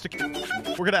 Like... You're supposed to.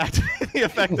 We're gonna activate the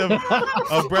effect of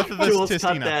Breath of the Jules,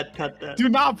 Testina. cut that. Do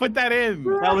not put that in.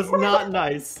 That was not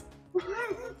nice. We're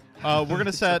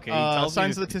gonna set Okay, he tells me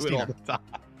Signs of to the do it all Testina. the time.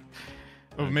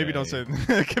 Oh, maybe don't say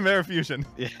Chimera Fusion.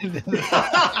 Yeah.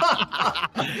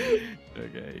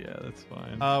 Okay, yeah, that's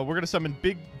fine. We're gonna summon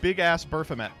big ass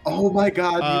Baphomet. Oh my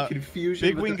god, you confusion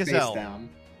Big with Wing the face Gazelle. down.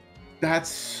 That's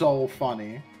so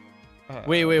funny.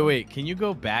 Wait. Can you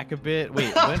go back a bit?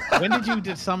 Wait, when did you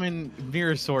summon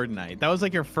Mirror Sword Knight? That was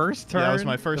like your first turn? Yeah, that was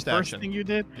my first the action. First thing you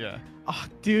did? Yeah. Oh,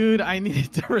 dude, I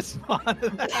needed to respond to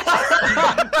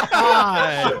that.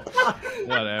 God.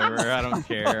 Whatever, I don't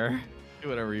care. Do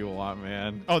whatever you want,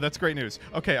 man. Oh, that's great news.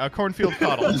 Okay, Cornfield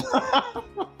Coddle.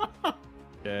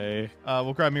 Okay.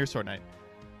 We'll grab Mirror Sword Knight.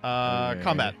 Okay.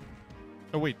 Combat.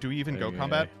 Oh wait, do we even go Okay.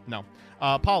 combat? No.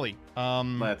 Polly.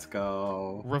 Let's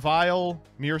go. Revile,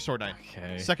 Mirror Sword Knight.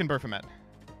 Okay. Second Baphomet.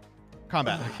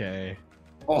 Combat. Okay.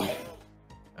 Oh,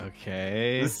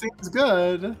 Okay. this seems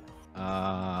good.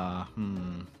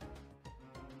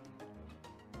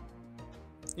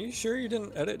 You sure you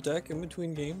didn't edit deck in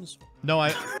between games? No,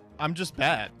 I'm just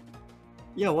bad.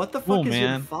 Yeah, what the fuck Cool, is your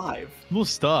man. 5? Cool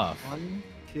stuff. 1,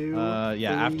 2.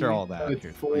 Yeah, after all that. It's,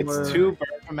 here. 4. it's 2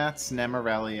 Baphomets,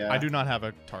 Nemorelia. I do not have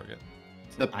a target.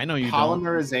 The I know you don't.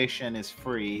 polymerization is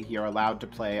free. You're allowed to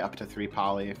play up to 3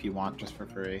 poly if you want, just for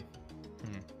free.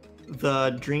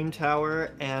 The Dream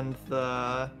Tower and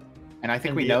the And I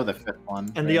think And we the- know the 5th one.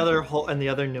 and right? the other whole and the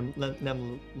other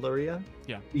Nemluria.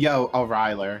 Yo,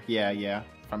 Ryler. Yeah,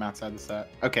 from outside the set.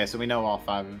 Okay, so we know all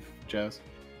 5 of Joe's.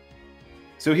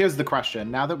 So here's the question.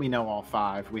 Now that we know all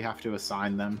 5, we have to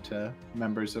assign them to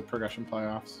members of Progression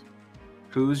Playoffs.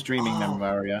 Who's dreaming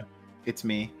Nemorelia? It's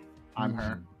me. I'm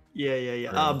her.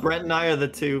 Yeah. Brent and I are the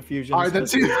 2 fusions. Are the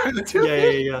two?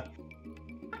 Yeah.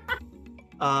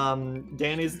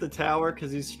 Danny's the tower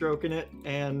because he's stroking it,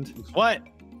 and What?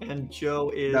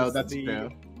 Joe is No, that's the true.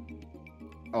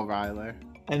 Ryler.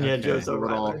 and yeah, Okay. Joe's The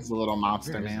O'Reilly. little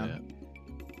monster Where is man. it?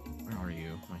 Where are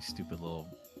you, my stupid little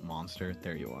monster?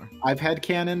 There you are. I've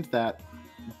headcanoned that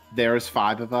there's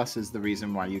 5 of us is the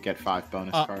reason why you get 5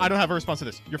 bonus cards. I don't have a response to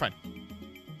this. You're fine.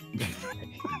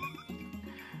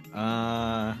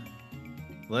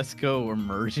 Let's go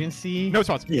emergency. No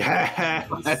response.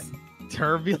 Yes.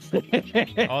 Turbulent.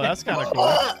 Oh, that's kind of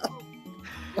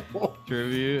cool.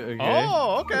 Tribute. Okay.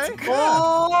 Oh, okay.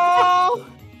 Oh!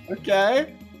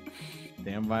 Okay.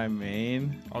 Stand by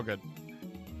main. All good.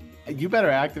 You better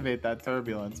activate that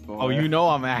turbulence, boy. Oh, you know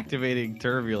I'm activating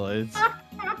turbulence.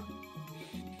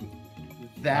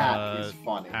 That is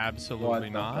funny. Absolutely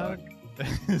What not. Okay.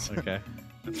 That's fine.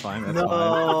 That's fine.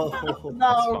 No.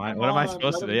 That's fine. What am I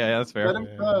supposed to do? Yeah, that's fair. Let him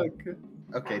cook.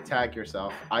 Okay, tag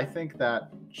yourself. I think that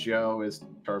Joe is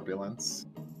turbulence.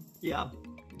 Yeah.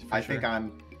 I think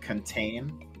I'm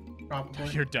Contain, probably.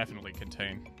 You're definitely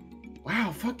Contain.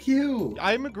 Wow, fuck you.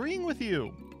 I'm agreeing with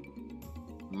you.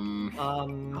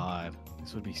 God,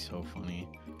 this would be so funny.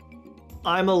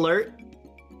 I'm Alert,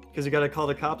 because you gotta call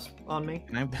the cops on me.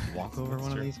 Can I walk over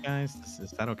one of these guys?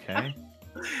 Is that okay?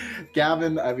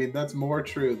 Gavin, I mean, that's more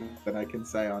true than I can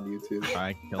say on YouTube.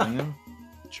 By killing them?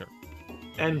 Sure.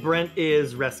 And Brent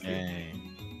is Rescue. Hey.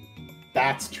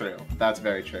 That's true. That's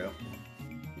very true.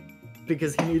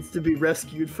 Because he needs to be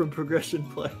rescued from progression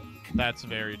play. That's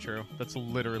very true. That's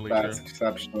literally That's true.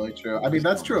 exceptionally true. I mean,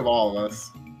 that's true of all of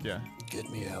us. Yeah. Get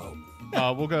me out.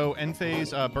 We'll go end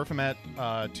phase, Berfomet,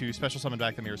 to special summon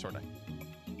back the Mirror Sword Knight.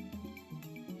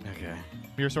 Okay.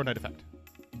 Mirror Sword Knight effect.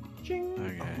 Ching.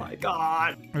 Okay. Oh my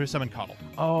god. We're gonna summon Coddle.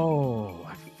 Oh,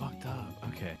 I fucked up.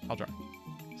 Okay. I'll draw.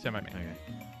 Stand by me.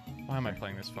 Okay. Why am I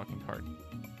playing this fucking card?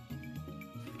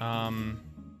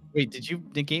 Wait, did you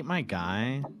negate my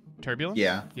guy? Turbulence?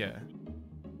 Yeah. Yeah.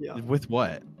 Yeah. With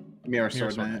what? Mirror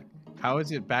Sword Sword Knight. How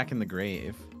is it back in the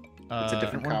grave? It's a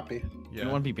different one? copy. Yeah. You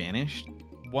want to be banished?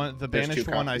 The There's banished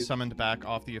two one I copies. summoned back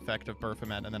off the effect of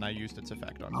Berfomet, and then I used its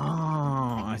effect on.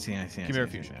 Oh, I see. Chimera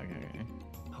Fusion. Okay.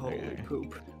 Holy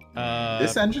poop.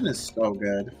 This engine is so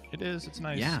good. It is. It's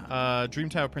nice. Yeah. Dream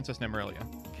Tower Princess Nemerelia.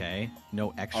 Okay.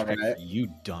 No extra Alright. for you,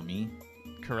 dummy.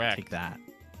 Correct. Take that.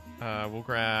 We'll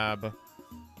grab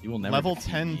You will never level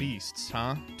defeat 10 me. beasts,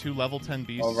 huh? 2 level 10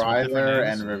 beasts. with O'Reilly different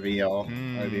and names. Reveal are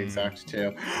the Hmm. exact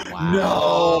two. Wow.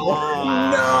 No!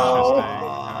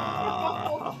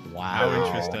 Wow. How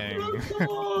interesting.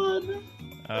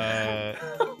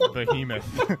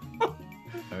 Behemoth.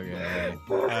 Okay.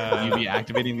 Will you be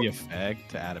activating the effect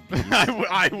to add a piece?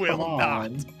 I will Come not.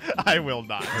 on. I will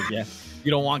not. Yeah.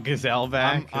 You don't want Gazelle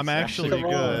back? I'm It's actually Come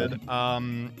good.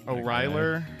 on.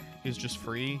 O'Reilly is just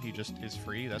free. He just is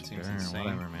free. That seems Sure, insane.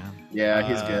 whatever, man. Yeah,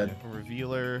 he's good.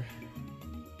 Revealer.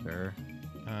 Sure.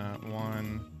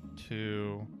 1,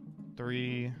 2,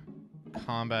 3.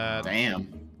 Combat. Damn.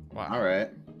 Wow. All right.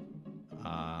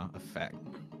 Effect.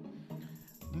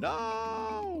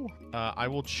 No. I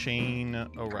will chain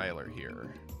O'Reilly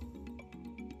here.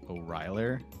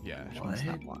 O'Reilly? Yeah.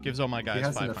 What? Gives all my He guys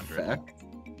has an 500. effect?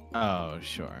 Oh,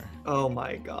 sure. Oh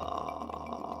my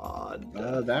god.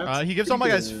 That's He gives all my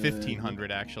guys good.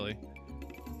 1500 actually.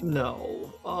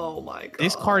 No. Oh my god.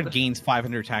 This card gains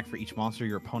 500 attack for each monster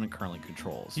your opponent currently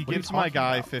controls. He What are you gives my talking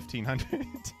guy about? 1500.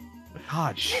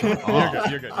 God, shut You're up.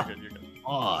 good. You're good. You're good. You're good.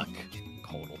 Fuck.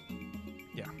 Coddle.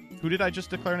 Yeah. Who did I just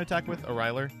declare an attack with?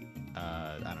 O'Reilly?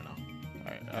 I don't know. All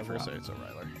right. I will say it's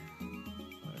O'Reilly.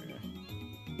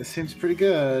 This seems pretty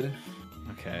good.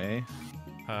 Okay.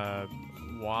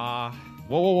 Wah.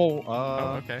 Whoa.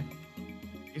 Oh, okay.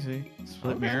 Easy.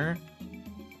 Split Okay. mirror.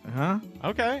 Huh?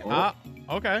 Okay. Oh.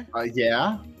 Okay.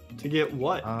 Yeah. To get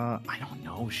what? I don't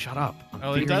know. Shut up. I'm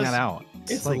Oh, it figuring does- that out.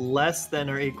 It's less than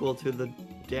or equal to the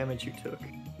damage you took.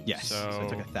 Yes. So I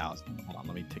took So- 1,000. Hold on.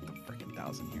 Let me take the freaking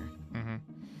 1,000 here. Mm-hmm.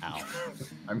 Ow.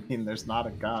 I mean, there's not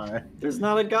a guy. There's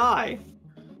not a guy.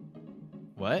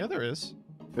 What? Yeah, there is.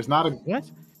 There's not a What?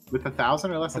 with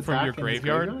 1,000 or less From attack your in his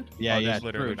graveyard? Yeah, Oh, yeah. there's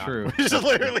literally True. not. Which is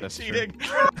literally That's true. cheating.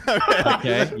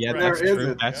 Okay. Yeah, Right. that's There true.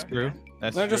 isn't. That's true.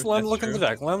 That's No, true. just let him That's look in true. the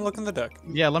deck. Let him look in the deck.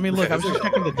 Yeah, let me look. I was just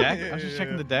checking the deck. I was Yeah, just yeah,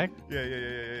 checking yeah. the deck.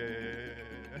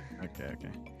 Yeah. Okay.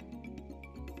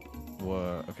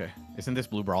 Whoa, okay. Isn't this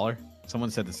Blue Brawler?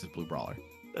 Someone said this is Blue Brawler.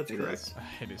 That's It correct. is.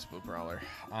 It is Blue Brawler.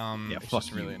 Yeah, it's fuck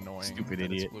just really you, annoying. stupid that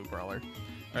it's idiot. Blue Brawler.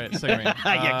 All right, second ring.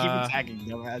 Yeah, keep attacking,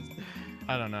 dumbass.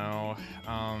 I don't know.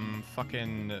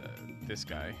 Fucking this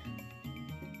guy.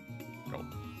 Go.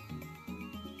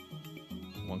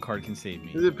 One card can save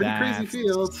me. It's a pretty crazy That's-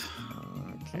 field.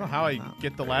 I don't know how I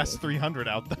get the last 300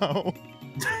 out though.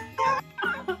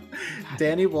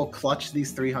 Danny will clutch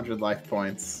these 300 life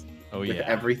points Oh with yeah.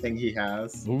 everything he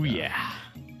has. Oh yeah.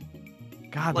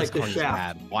 God, Like this the card is shaft.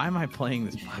 bad. Why am I playing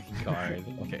this fucking card?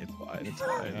 Okay, it's fine. It's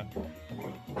fine.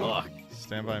 Ugh.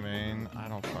 Stand by main. I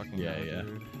don't fucking Yeah, know, yeah.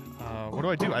 dude. What do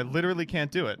I do? I literally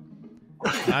can't do it.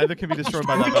 Neither can be destroyed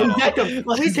by that We can battle. deck him.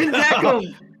 We can deck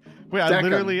him. Wait, Deck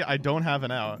 'em. I don't have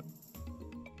an out.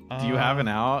 Do you have an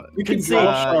out? You can see.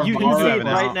 draw You can Sarvara see it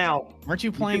now. right now. Aren't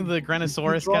you playing the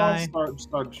Granosaurus Draw guy?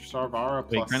 Sarvara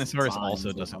Wait, plus Granosaurus signs.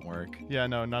 also doesn't work. Yeah,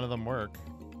 no, none of them work.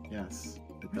 Yes,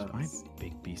 it Where's my does.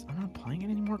 big beast? I'm not playing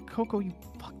it anymore. Coco, you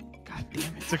fuck. God damn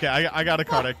it. It's okay. I got a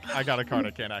card. I got a card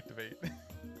I can't activate.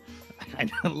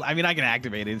 I mean, I can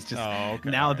activate it. It's just Oh,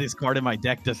 okay. now this card in my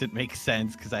deck doesn't make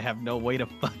sense because I have no way to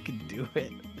fucking do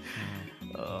it.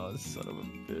 Oh, son of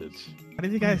a bitch. Why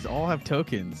did you guys all have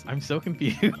tokens? I'm so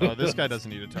confused. Oh, this guy doesn't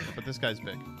need a token, but this guy's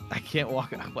big. I can't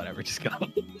walk. Whatever, just go. All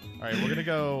right, we're gonna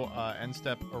go end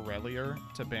step Aurelier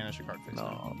to banish a card face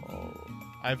down.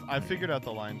 I've figured out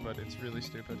the line, but it's really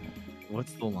stupid.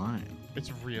 What's the line?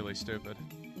 It's really stupid.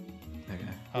 Okay.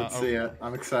 Let's see it.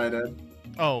 I'm excited.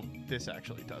 Oh, this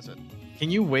actually does it. Can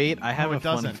you wait? I have No, a it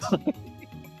fun. doesn't.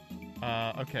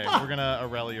 Okay, we're gonna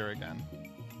Aurelier again.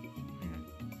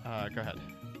 Go ahead.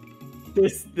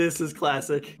 This is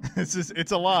classic.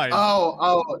 It's a line.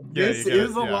 This Yeah,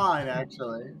 is a line,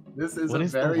 actually. This is What a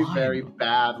is the very, line? very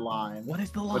bad line. What is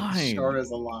the But line? sure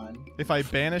is a line. If I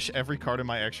banish every card in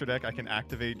my extra deck, I can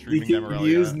activate You Dreaming can Nemorelia.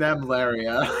 use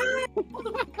Nemlaria.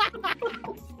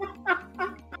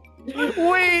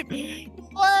 Wait,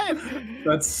 what?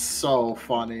 That's so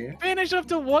funny. Finish up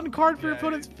to one card for your Yeah.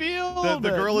 opponent's field. The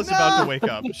girl is about to wake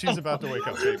up. She's about to wake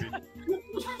up, baby.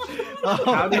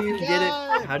 How do you get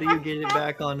it? How do you get it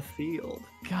back on field?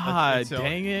 God, It's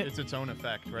dang it. It's its own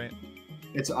effect, right?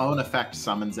 Its own effect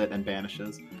summons it and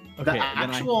banishes. Okay, The then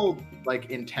actual like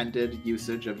intended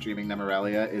usage of Dreaming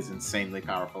Nemorelia is insanely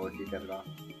powerful if you get it off.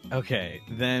 Okay,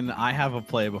 then I have a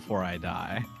play before I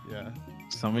die. Yeah.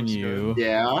 Summon Looks you.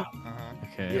 Yeah. Uh-huh.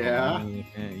 Okay. Yeah. let me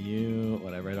hit you.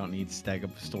 Whatever. I don't need stack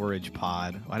up storage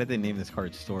pod. Why did they name this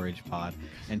card storage pod?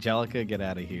 Angelica, get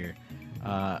out of here.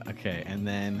 Okay, and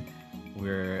then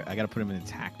I gotta put him in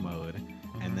attack mode,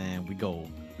 and then we go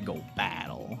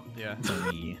battle. Yeah. So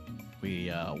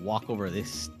we walk over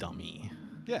this dummy.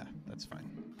 Yeah, that's fine.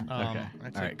 Okay. I All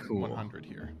right, take cool. 100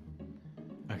 here.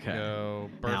 Okay. Go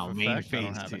birth Now main effect. I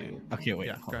don't phase have 2. any. Okay, wait.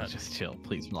 Yeah, hold go on, ahead. just chill,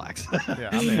 please relax. Yeah,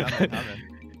 I'm in.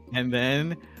 And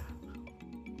then,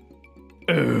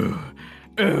 ooh,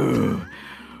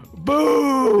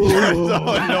 boo! You're so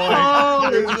annoying. Oh,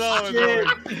 You're so shit.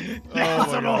 annoying. Oh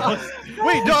my God.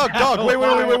 Wait, dog.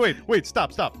 Wait,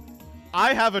 stop.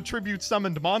 I have a tribute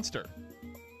summoned monster.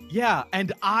 Yeah,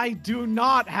 and I do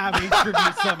not have a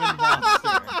tribute summon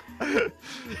monster.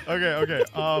 Okay.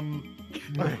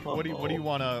 What do you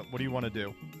wanna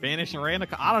do? Banish a random.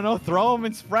 I don't know. Throw them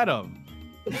and spread them.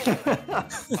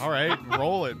 All right,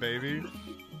 roll it, baby.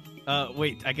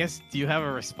 Wait. I guess. Do you have a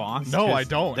response? No, 'Cause I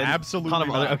don't. then Absolutely ton of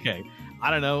not. okay.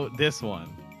 I don't know this one.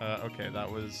 Okay,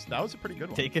 that was a pretty good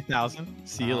one. Take 1,000.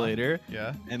 See you later.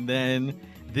 Yeah. And then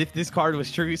this card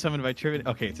was tribute summoned by tribute.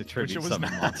 Okay, it's a tribute was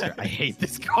summon not. monster. I hate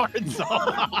this card so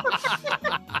much.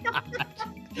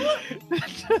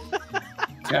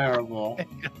 Terrible.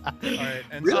 All right,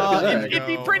 and Really so good. we're It'd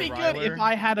be gonna pretty go good if Ryler.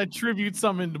 I had a tribute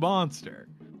summoned monster.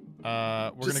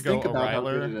 We're Just gonna think go about how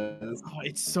Ryler. good it is. Oh,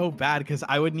 it's so bad because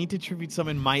I would need to tribute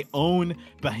summon my own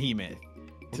behemoth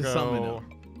to We'll summon go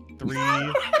him. 3,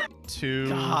 2,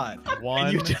 God. 1.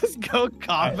 And you just go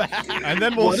combat. And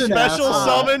then we'll What an special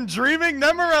asshole. summon Dreaming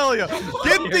Nemorelia.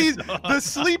 Get You're these. so- The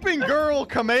sleeping girl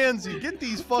commands you. Get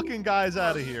these fucking guys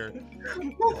out of here.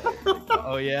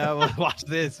 Oh yeah, well, watch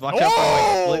this. Watch out for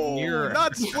my split Oh, mirror.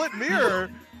 not split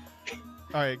mirror.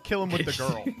 All right, kill him with the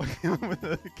girl. Kill him with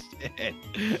the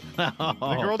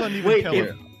girl doesn't even Wait, kill if,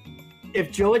 him.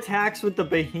 if Joe attacks with the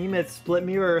behemoth, split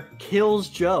mirror kills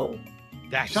Joe.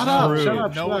 That's Shut up, true. shut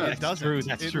up, No, shut it up. doesn't. True,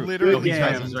 that's It true. literally He's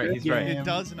right, he's doesn't. right, he's right. It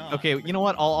does not. Okay, you know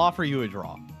what? I'll offer you a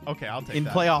draw Okay, I'll take in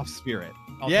that. playoff spirit.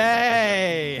 I'll take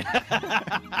that. Yay!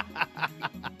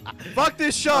 Fuck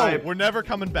this show. All right. We're never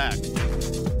coming back.